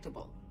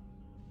undetectable.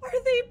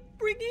 Are they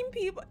bringing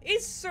people?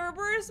 Is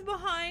Cerberus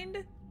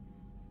behind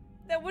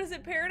that? What is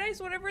it, Paradise?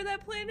 Whatever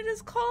that planet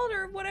is called,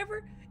 or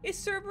whatever. Is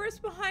Cerberus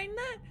behind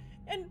that?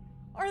 And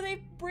are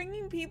they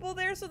bringing people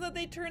there so that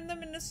they turn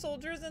them into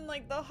soldiers and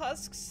like the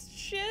husks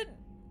shit?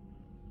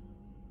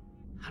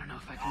 I don't know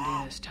if I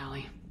can do this,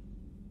 Tali.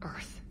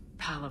 Earth,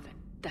 Palaven,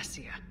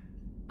 Thessia.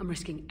 I'm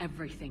risking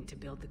everything to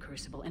build the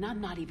Crucible, and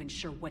I'm not even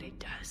sure what it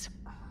does.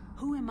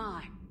 Who am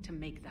I to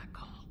make that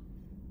call?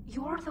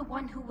 You're the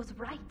one who was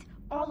right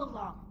all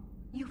along.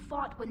 You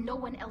fought when no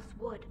one else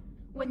would,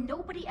 when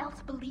nobody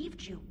else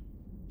believed you.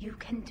 You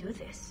can do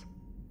this.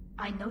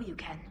 I know you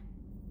can.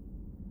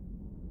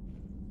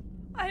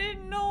 I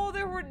didn't know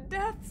there were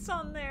deaths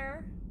on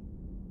there.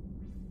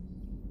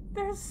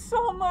 There's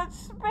so much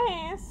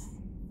space.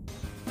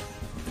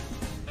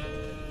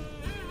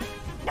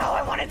 No,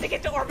 I wanted to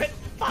get to orbit.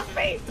 Fuck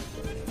me.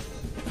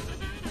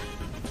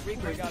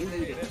 Reapers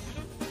eluded.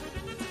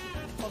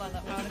 Hold on,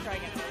 I want to try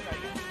again.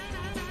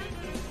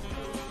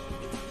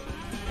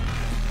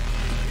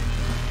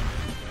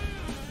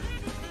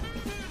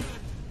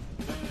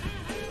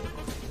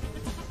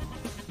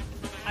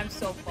 I'm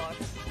so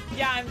fucked.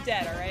 Yeah, I'm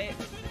dead, alright?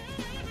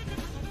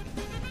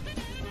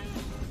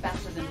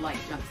 Faster than light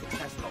jump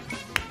successful.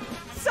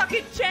 Suck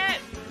it, chat!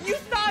 You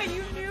thought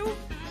you knew?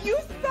 You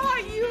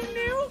thought you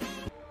knew?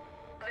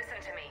 Listen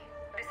to me.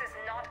 This is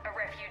not a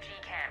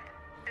refugee camp.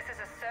 This is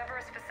a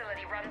Cerberus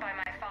facility run by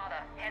my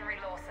father, Henry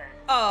Lawson.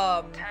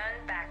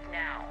 Turn back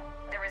now.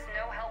 There is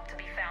no help to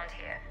be found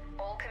here.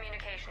 All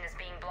communication is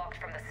being blocked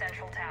from the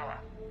central tower.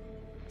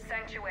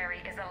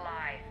 Sanctuary is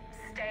alive.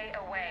 Stay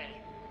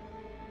away.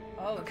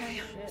 Oh, okay.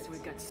 Shit. So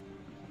we've got...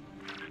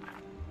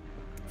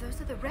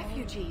 Those are the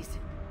refugees.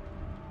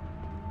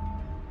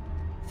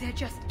 They're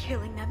just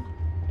killing them.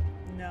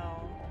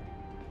 No.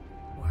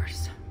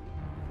 Worse.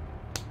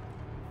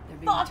 They're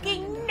being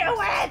Fucking turned into knew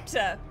husks.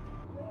 it!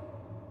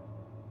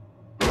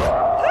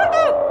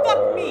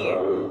 Fuck me!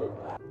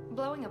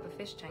 Blowing up a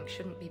fish tank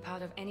shouldn't be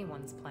part of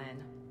anyone's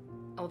plan.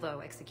 Although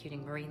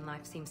executing marine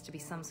life seems to be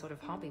some sort of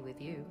hobby with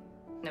you.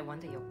 No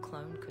wonder your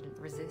clone couldn't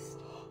resist.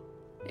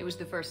 It was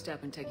the first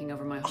step in taking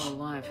over my whole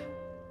life.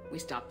 We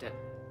stopped it.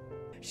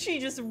 She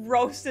just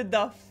roasted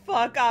the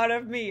fuck out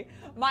of me.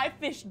 My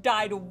fish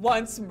died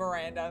once,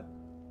 Miranda.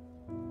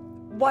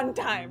 One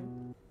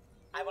time.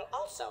 I will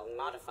also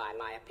modify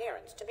my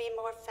appearance to be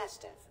more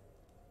festive.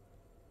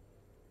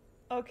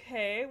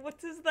 Okay, what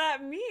does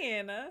that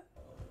mean?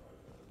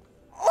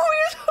 Oh,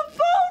 you're so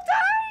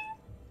full-time!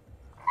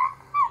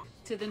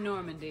 To the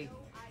Normandy.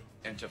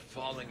 And to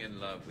falling in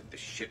love with the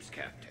ship's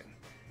captain.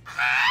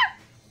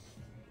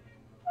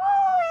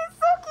 Oh, he's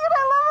so cute.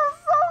 I love him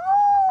so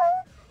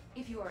much.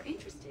 If you are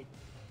interested,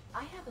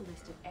 I have a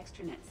list of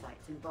extranet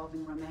sites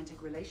involving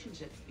romantic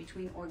relationships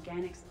between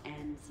organics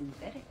and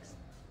synthetics.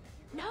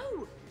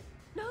 No!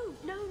 No,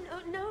 no, no,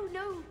 no,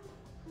 no.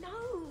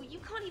 No, you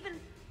can't even...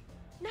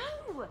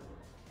 No!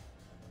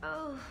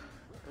 Oh,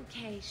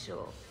 okay,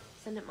 sure.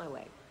 Send it my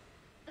way.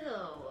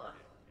 Oh.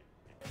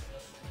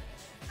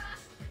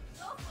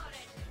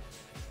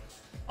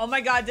 Oh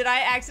my god, did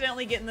I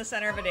accidentally get in the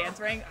center of a dance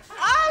ring?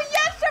 Oh,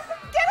 yes, Shepard,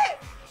 get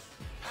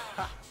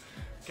it!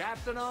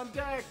 Captain on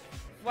deck!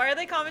 Why are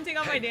they commenting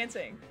on my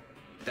dancing?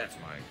 That's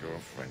my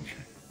girlfriend.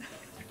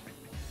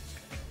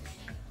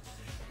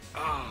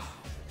 Oh,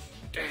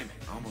 damn it.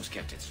 Almost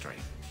kept it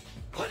straight.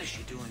 What is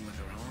she doing with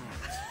her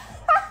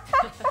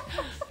arms?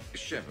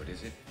 Shepard,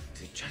 is it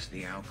just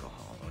the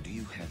alcohol, or do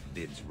you have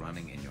vids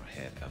running in your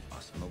head of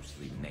us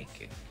mostly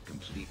naked,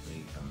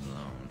 completely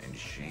alone, and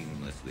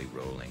shamelessly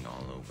rolling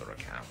all over a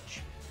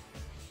couch?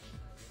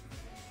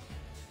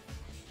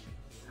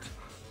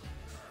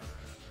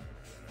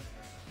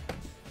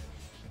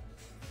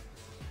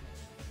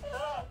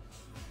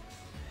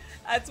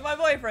 That's my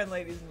boyfriend,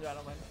 ladies and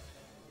gentlemen.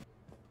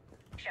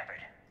 Shepard,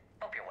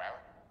 hope you're well.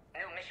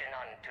 New mission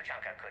on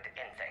Tuchanka could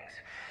end things.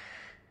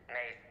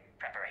 Made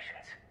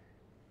preparations.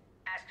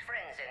 Asked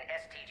friends in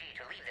STG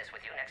to leave this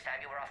with you next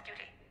time you were off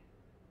duty.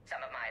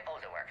 Some of my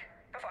older work.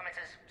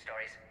 Performances,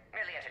 stories,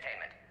 merely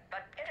entertainment.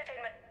 But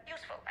entertainment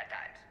useful at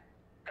times.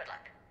 Good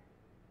luck.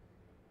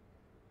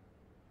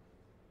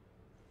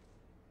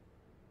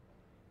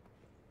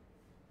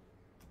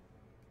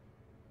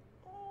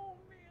 Oh,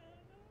 man.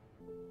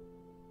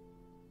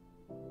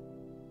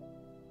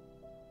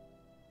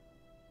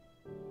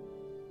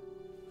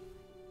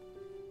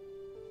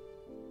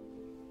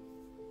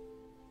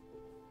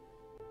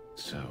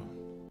 So,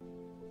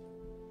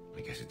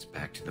 I guess it's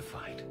back to the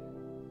fight.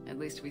 At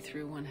least we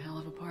threw one hell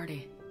of a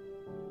party.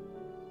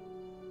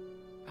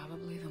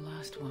 Probably the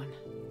last one.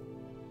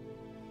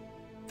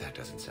 That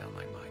doesn't sound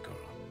like my girl.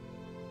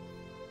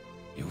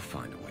 You'll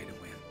find a way to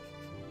win.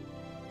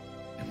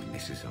 And when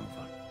this is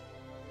over,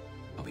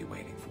 I'll be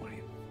waiting for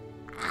you.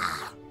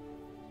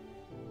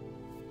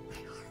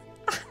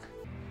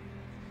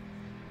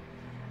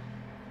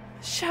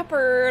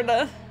 Shepard.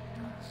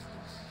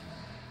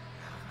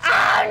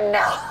 Oh,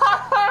 no!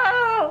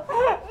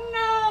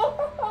 No!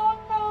 Oh,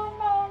 no,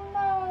 no,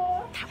 no!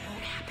 That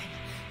won't happen.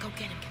 Go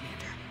get him,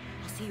 Commander.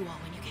 I'll see you all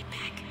when you get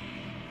back.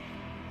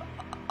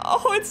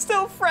 Oh, it's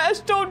still fresh.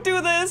 Don't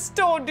do this.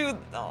 Don't do.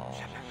 Oh.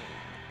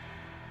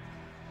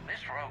 This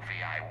rogue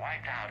VI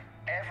wiped out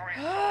every.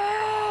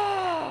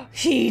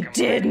 He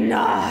did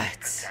not.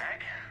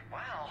 Attack?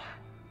 Well,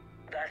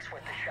 that's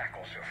what the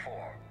shackles are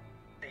for.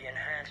 The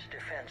enhanced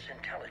defense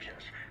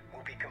intelligence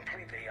will be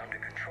completely under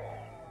control.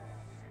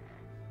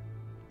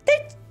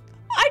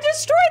 I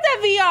destroyed that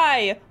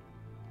VI.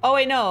 Oh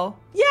wait, no.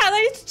 Yeah,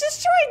 I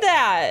destroyed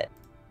that.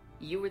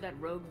 You were that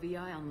rogue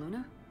VI on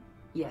Luna?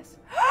 Yes.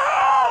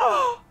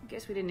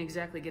 Guess we didn't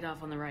exactly get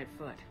off on the right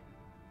foot.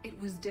 It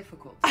was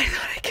difficult. I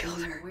thought I killed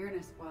and her. the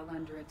awareness while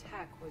under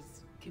attack was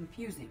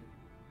confusing.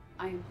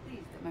 I am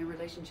pleased that my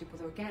relationship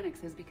with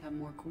organics has become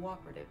more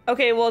cooperative.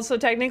 Okay, well, so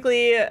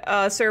technically,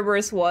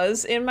 Cerberus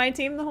was in my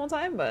team the whole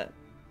time, but...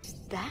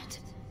 That?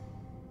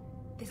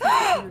 This is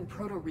the human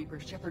proto-reaper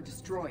Shepard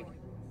destroyed.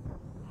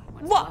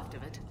 What's left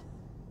of it?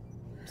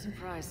 I'm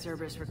surprised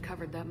Cerberus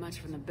recovered that much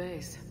from the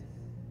base.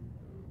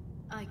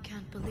 I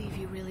can't believe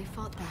you really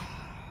fought that.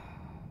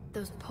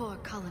 Those poor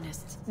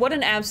colonists. What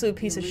an absolute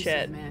piece of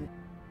shit. Man.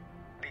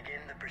 Begin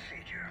the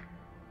procedure.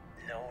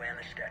 No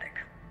anesthetic.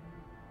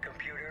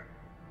 Computer,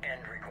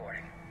 end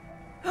recording.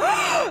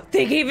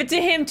 They gave it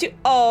to him too.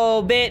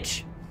 Oh,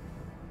 bitch.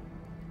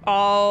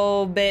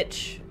 Oh,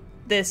 bitch.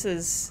 This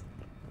is...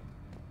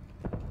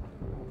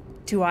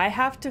 Do I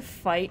have to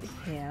fight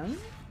him?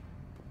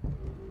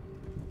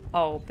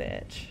 Oh,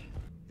 bitch.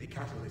 The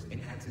catalyst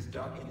enhances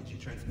dark energy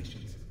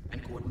transmissions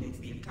and coordinates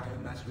the entire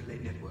mass relay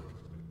network.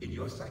 In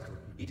your cycle,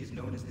 it is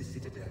known as the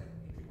Citadel.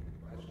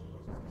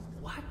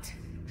 What?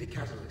 The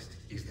catalyst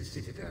is the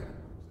Citadel.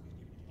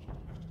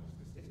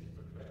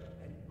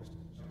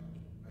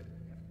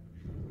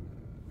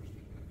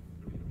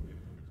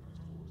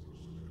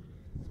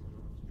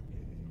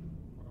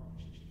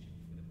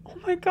 Oh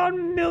my god,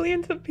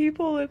 millions of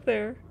people live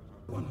there.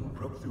 The one who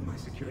broke through my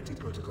security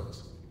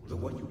protocols, the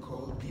one you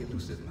call the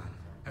Elusive Man,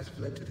 has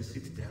fled to the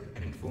Citadel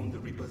and informed the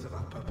Reapers of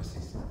our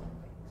purposes.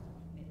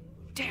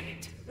 Damn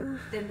it!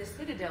 Then the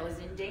Citadel is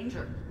in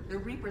danger. The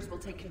Reapers will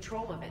take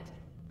control of it.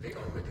 They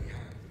already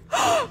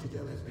have. The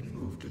Citadel has been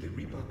moved to the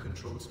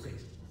Reaper-controlled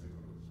space.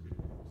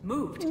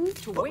 Moved?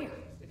 To where?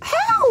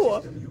 How?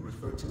 The system you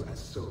refer to as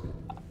Soul.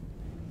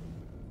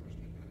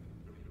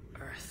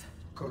 Earth.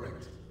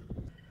 Correct.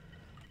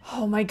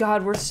 Oh my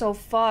god, we're so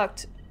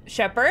fucked.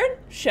 Shepard?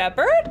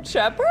 Shepard?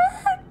 Shepard?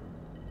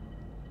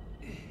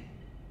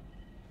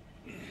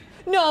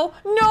 No,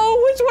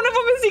 no, which one of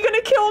them is he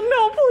gonna kill?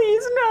 No,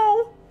 please,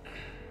 no.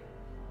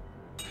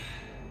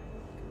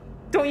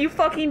 Don't you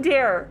fucking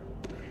dare.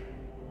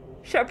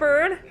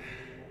 Shepard?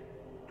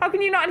 How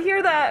can you not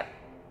hear that?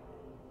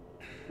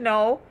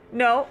 No,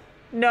 no,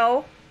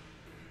 no.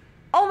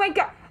 Oh my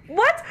god,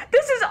 what?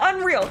 This is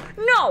unreal.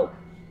 No,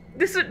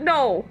 this is,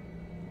 no.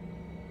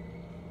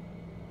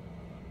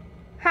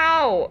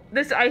 How?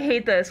 This, I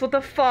hate this. What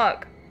the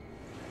fuck?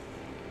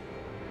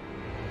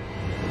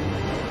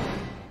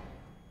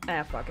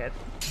 Ah, fuck it.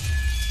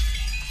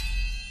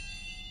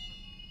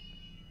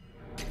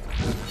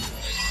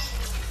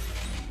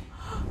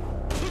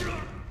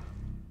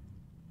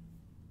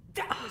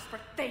 That was for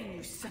Thane,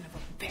 you son of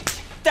a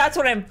bitch. That's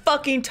what I'm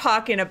fucking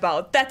talking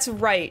about. That's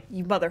right,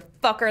 you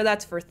motherfucker.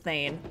 That's for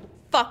Thane.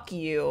 Fuck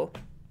you,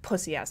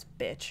 pussy ass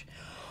bitch.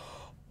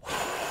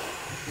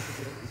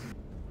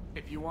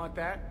 If you want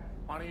that,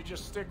 why don't you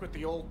just stick with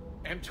the old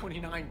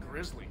M29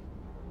 Grizzly?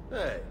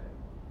 Hey,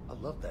 I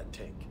love that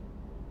tank.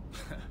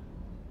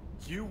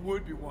 You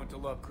would be one to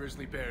love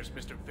grizzly bears,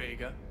 Mr.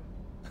 Vega.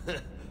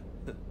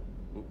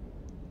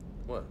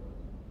 What?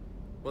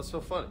 What's so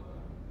funny?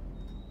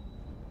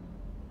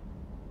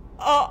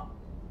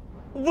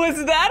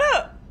 Was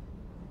that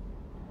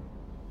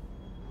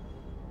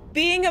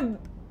being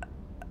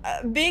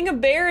a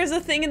bear is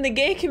a thing in the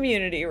gay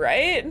community,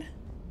 right?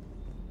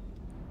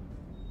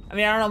 I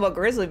mean, I don't know about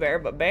grizzly bear,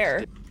 but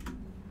bear.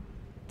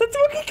 Let's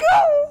fucking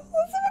go!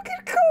 Let's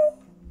fucking go!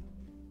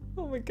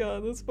 Oh my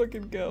god, let's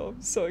fucking go.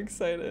 I'm so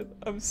excited.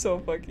 I'm so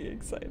fucking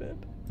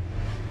excited.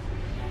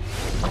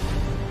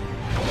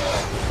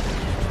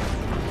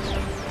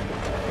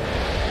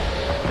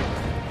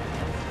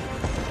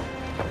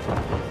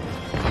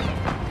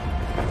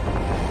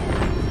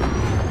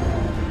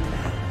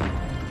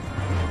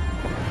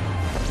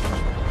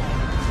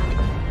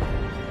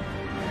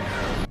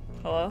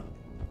 Hello?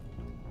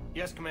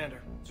 Yes,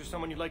 Commander. Is there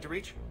someone you'd like to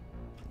reach?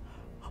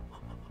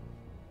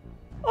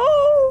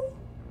 Oh!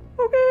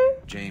 Okay.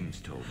 James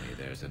told me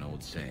there's an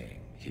old saying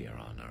here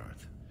on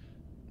Earth.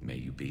 May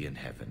you be in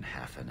heaven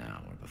half an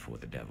hour before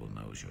the devil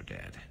knows you're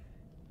dead.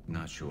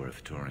 Not sure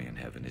if Turian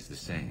heaven is the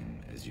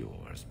same as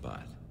yours,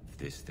 but if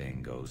this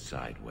thing goes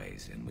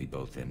sideways and we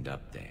both end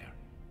up there,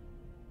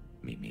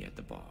 meet me at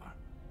the bar.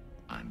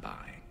 I'm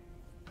buying.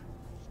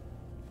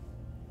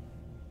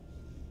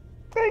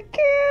 I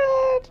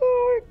can't!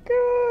 Oh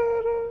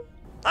my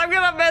god! I'm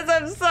gonna miss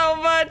him so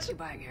much!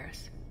 Goodbye,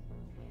 Garrus.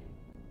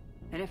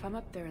 And if I'm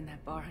up there in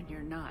that bar and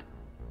you're not,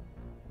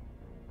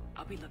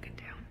 I'll be looking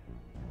down.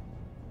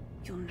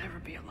 You'll never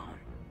be alone.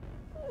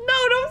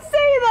 No, don't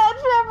say that,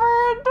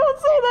 Shepard! Don't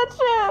say that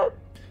shit!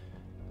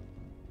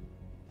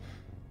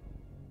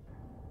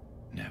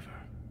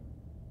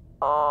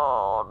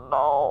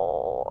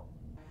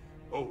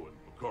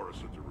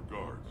 sends her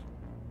regards.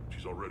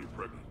 She's already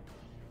pregnant.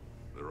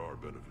 There are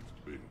benefits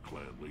to being a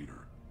clan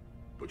leader.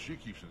 But she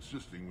keeps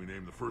insisting we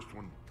name the first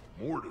one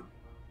Morden.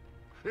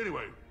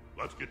 Anyway,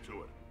 let's get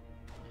to it.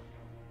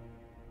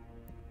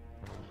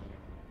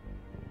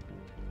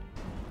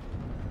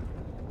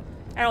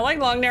 I don't like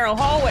long, narrow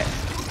hallways.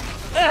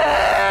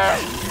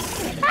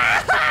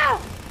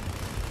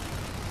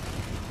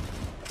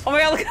 Oh my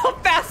god, look how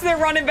fast they're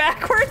running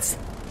backwards.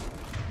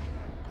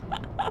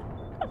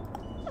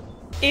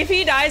 If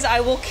he dies, I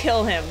will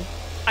kill him.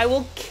 I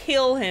will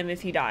kill him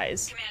if he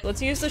dies.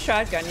 Let's use the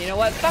shotgun. You know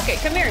what? Fuck it.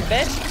 Come here,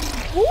 bitch.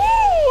 Woo!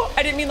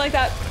 I didn't mean like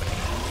that.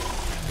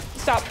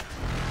 Stop.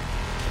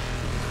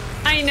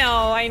 I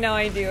know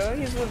I do.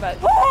 He's the best.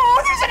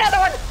 Oh, there's another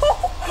one!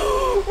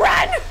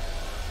 Run!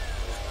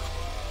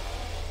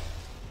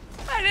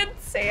 I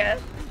didn't see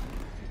it.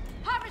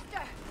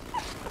 Harvester!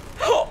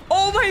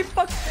 Oh my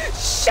fuck!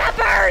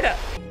 Shepard!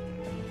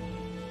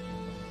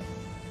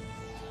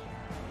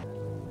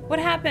 What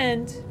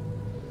happened?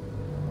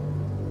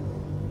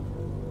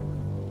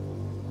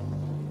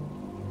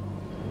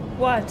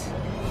 What?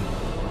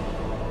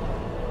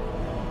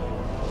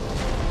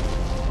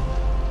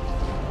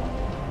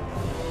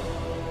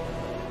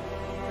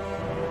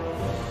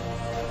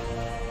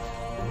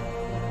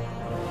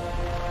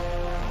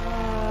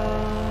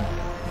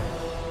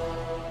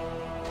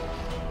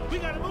 We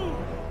gotta move.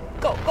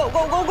 Go, go,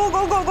 go, go, go,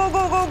 go, go, go,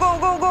 go, go, go,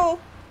 go, go.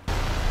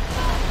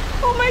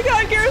 Oh my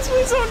god, Garrus,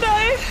 please don't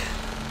die.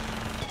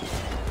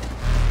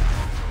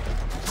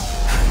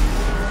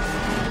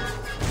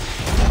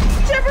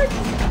 Shepard!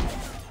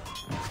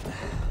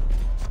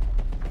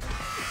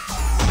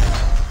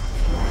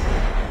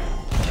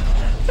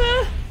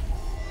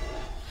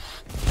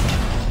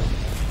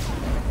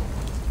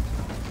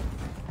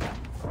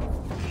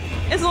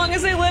 As long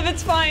as they live,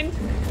 it's fine.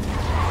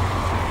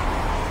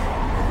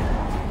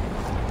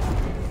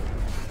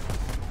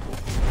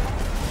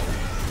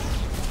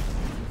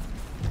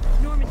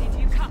 Normandy, do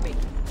you copy?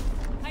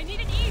 I need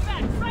an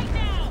evac right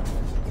now!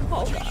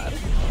 Oh god.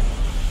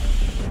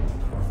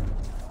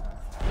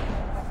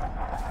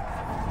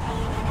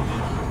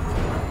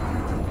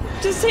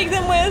 Just take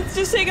them with.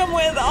 Just take them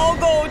with. I'll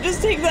go.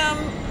 Just take them.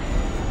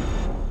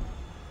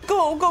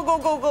 Go, go, go,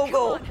 go, go,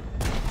 go.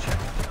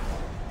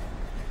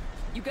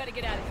 You gotta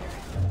get out of here.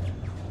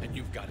 And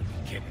you've got to be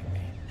kidding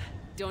me.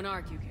 Don't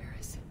argue,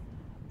 Garrus.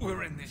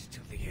 We're in this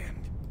till the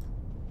end.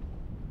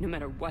 No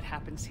matter what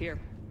happens here,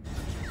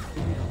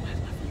 you know I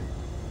love you.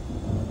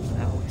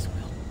 I always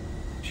will.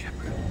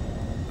 Shepard,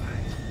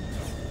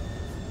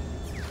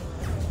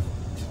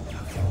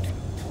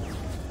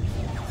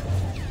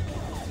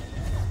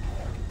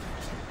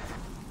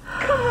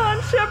 Come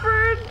on,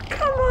 Shepard.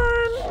 Come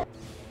on.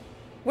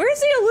 Where's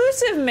the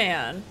elusive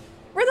man?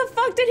 Where the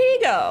fuck did he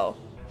go?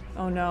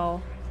 Oh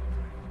no.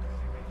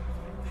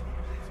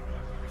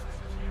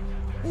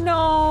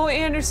 No,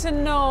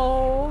 Anderson,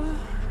 no.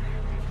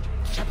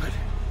 Shepard.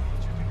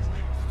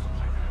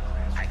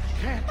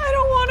 I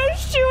don't want to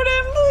shoot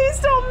him. Please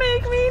don't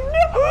make me.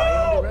 No.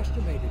 I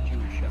underestimated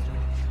you, Shepard.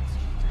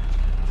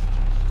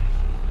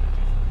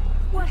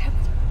 What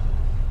happened?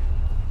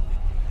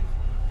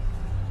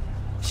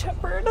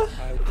 Shepard.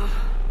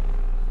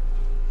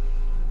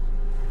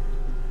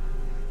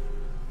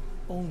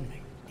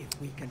 Only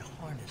if we can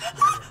harness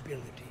their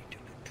ability to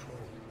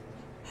control.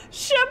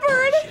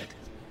 Shepard!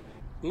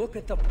 Look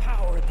at the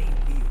power they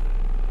wield.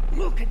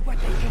 Look at what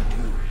they can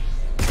do.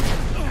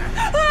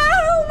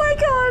 Oh my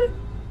god!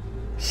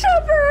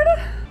 Shepard!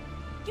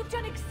 You've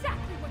done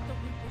exactly what the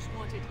Reapers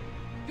wanted.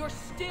 You're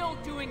still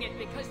doing it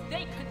because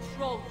they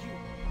control you.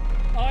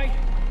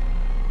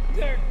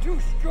 They're too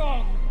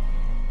strong.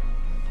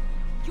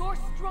 You're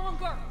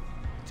stronger.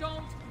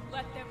 Don't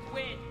let them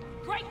win.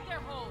 Break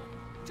their hold.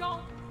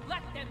 Don't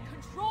let them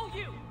control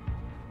you.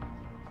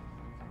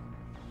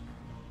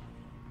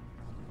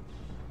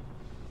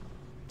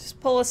 Just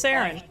pull a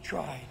Saren. I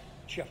tried,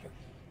 Shepard.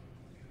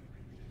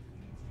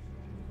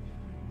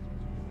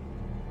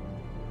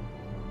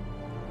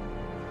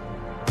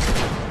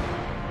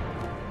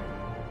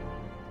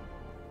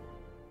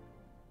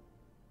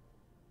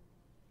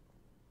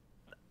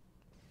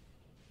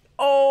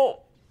 Oh.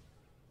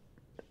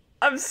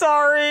 I'm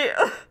sorry.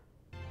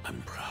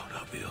 I'm proud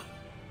of you.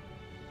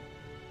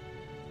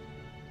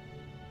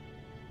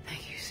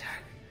 Thank you, sir.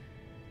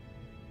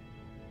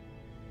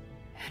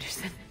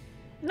 Anderson.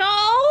 No!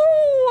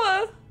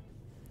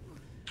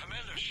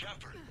 Commander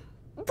Shepard.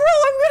 Bro,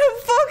 I'm gonna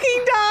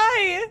fucking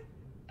die!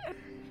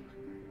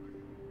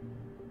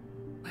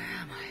 Where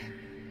am I?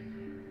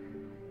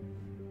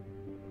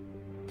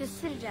 The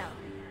Citadel.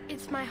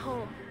 It's my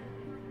home.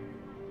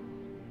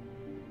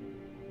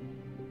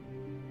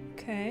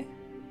 Okay.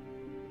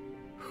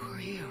 Who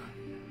are you?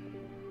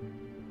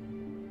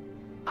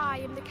 I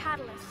am the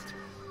Catalyst.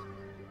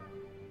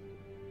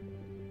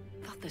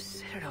 I thought the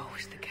Citadel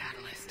was the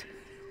catalyst.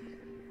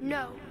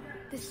 No,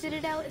 the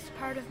Citadel is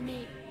part of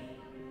me.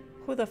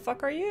 Who the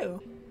fuck are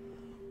you?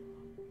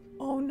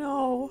 Oh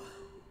no.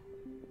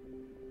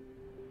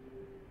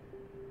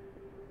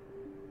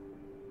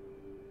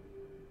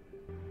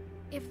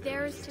 If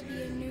there is to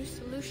be a new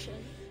solution,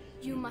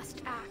 you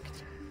must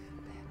act.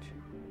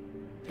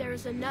 There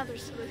is another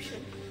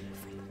solution.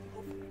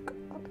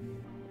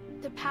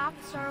 The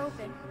paths are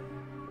open,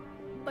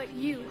 but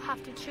you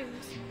have to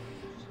choose.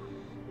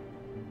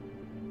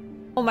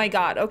 Oh my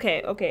god,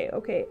 okay. I'm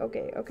gonna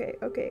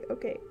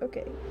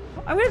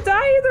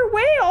die either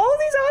way. All of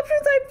these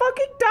options, I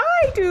fucking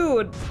die,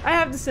 dude. I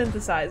have to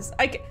synthesize.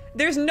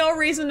 There's no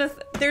reason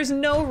there's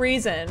no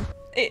reason.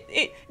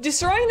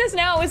 Destroying this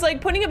now is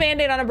like putting a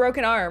band-aid on a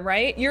broken arm,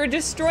 right? You're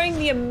destroying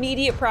the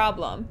immediate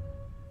problem.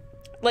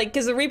 Like,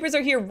 because the Reapers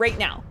are here right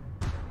now.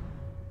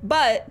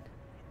 But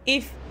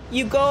if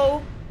you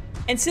go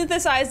and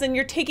synthesize, then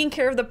you're taking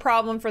care of the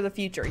problem for the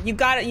future. You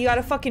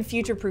gotta fucking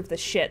future-proof this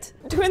shit.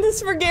 Doing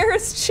this for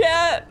Garrus,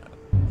 chat.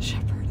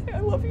 Shepard, I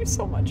love you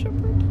so much,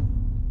 Shepard.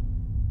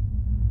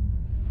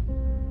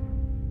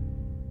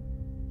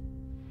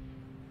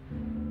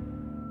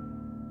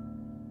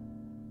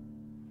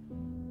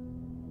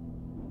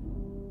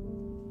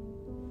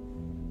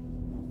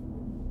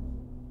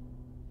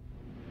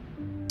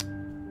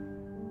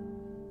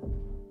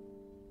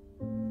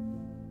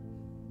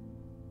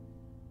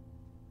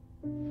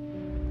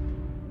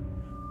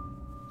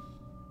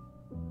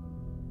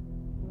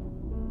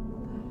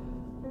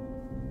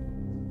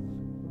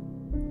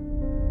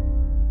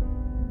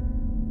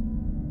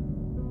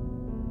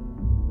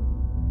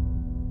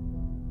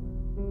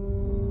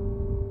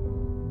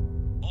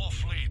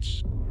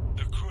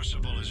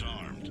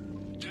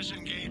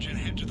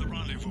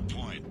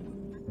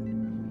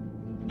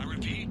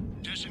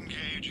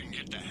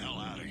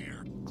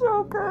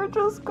 Joker,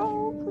 just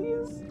go,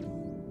 please.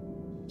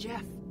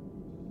 Jeff,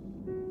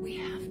 we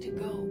have to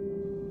go.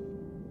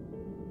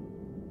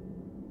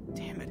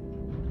 Damn it.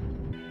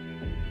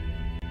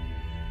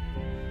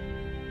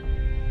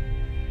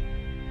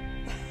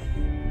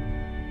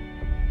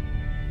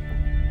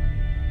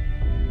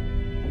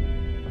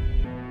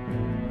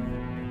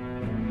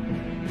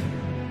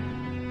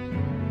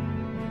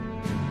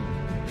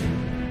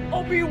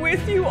 I'll be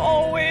with you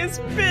always,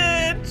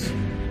 bitch.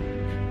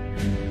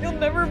 You'll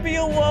never be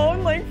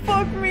alone. Like,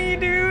 fuck me,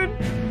 dude.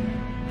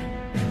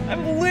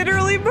 I'm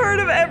literally part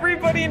of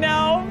everybody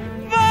now.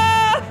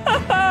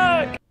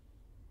 Fuck!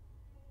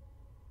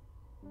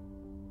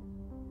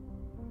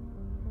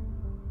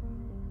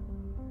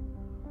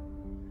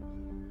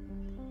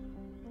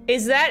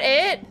 Is that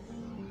it?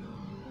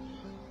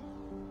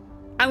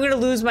 I'm gonna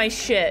lose my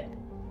shit.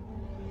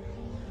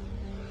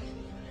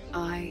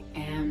 I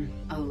am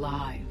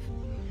alive.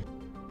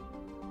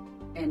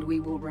 And we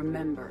will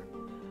remember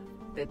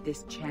that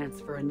this chance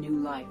for a new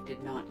life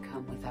did not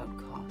come without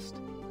cost.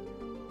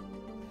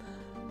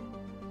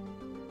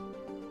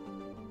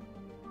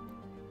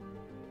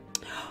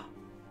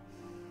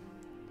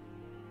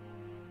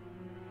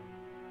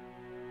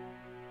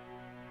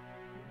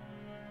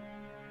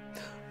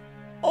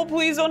 Oh,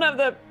 please don't have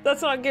that.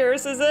 That's not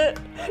Garrus, is it?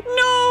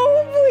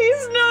 No,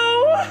 please,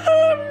 no.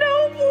 Oh,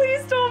 no,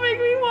 please don't make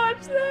me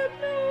watch that.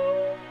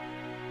 No.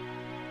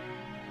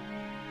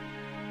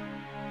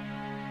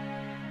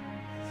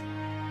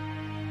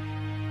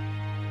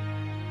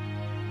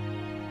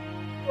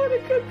 What a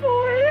good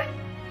boy.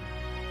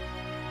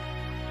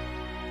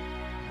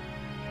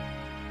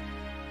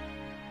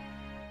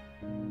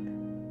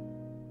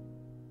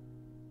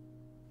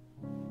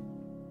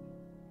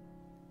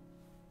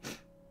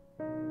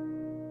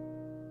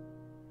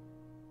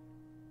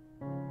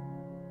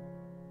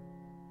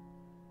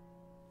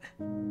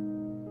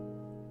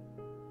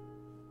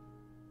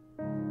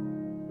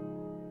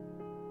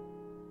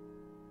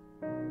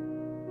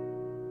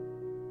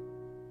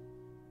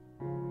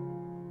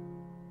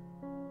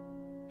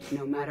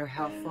 No matter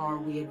how far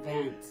we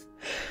advance,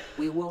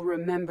 we will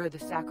remember the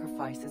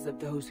sacrifices of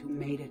those who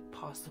made it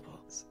possible.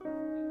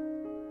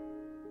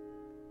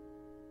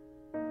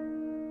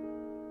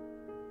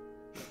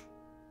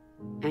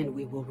 And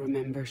we will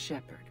remember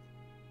Shepard.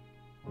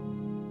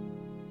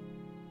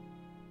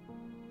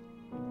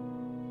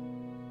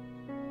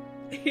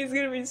 He's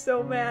gonna be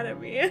so mad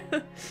at me.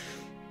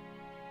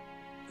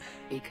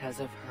 Because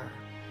of her.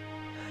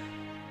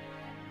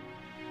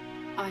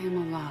 I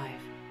am alive.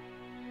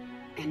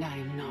 And I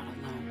am not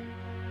alone.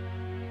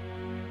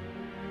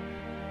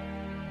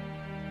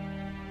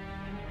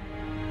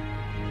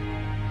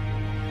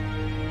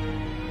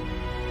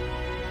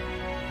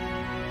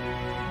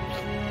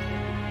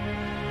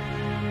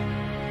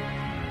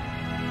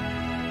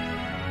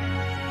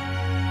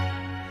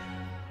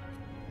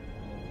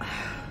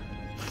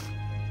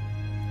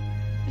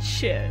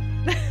 Shit.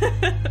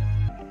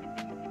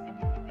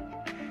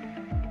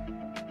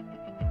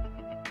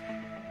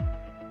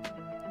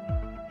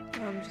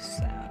 I'm just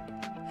sad.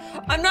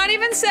 I'm not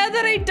even sad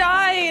that I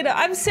died.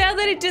 I'm sad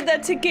that I did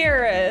that to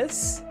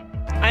Garrus.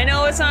 I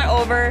know it's not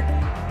over.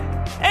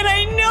 And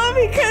I know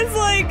because,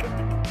 like,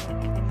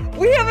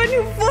 we have a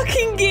new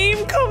fucking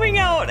game coming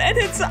out and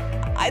it's,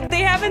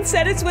 they haven't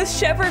said it's with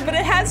Shepard, but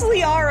it has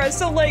Liara,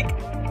 so like,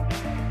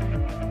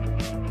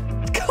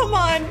 come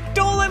on,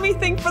 don't let me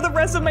think for the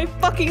rest of my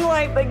fucking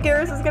life that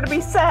Garrus is gonna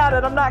be sad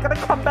and I'm not gonna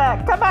come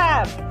back. Come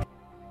on!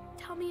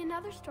 Tell me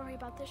another another story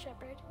about the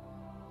shepherd.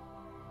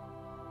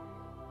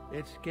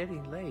 It's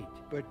getting late,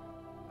 but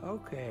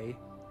okay.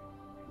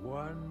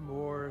 One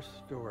more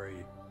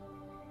story.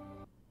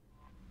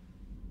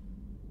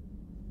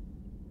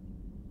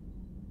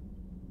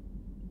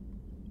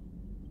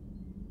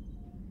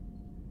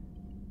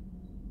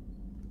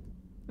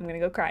 I'm gonna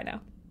go cry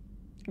now.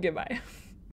 Goodbye.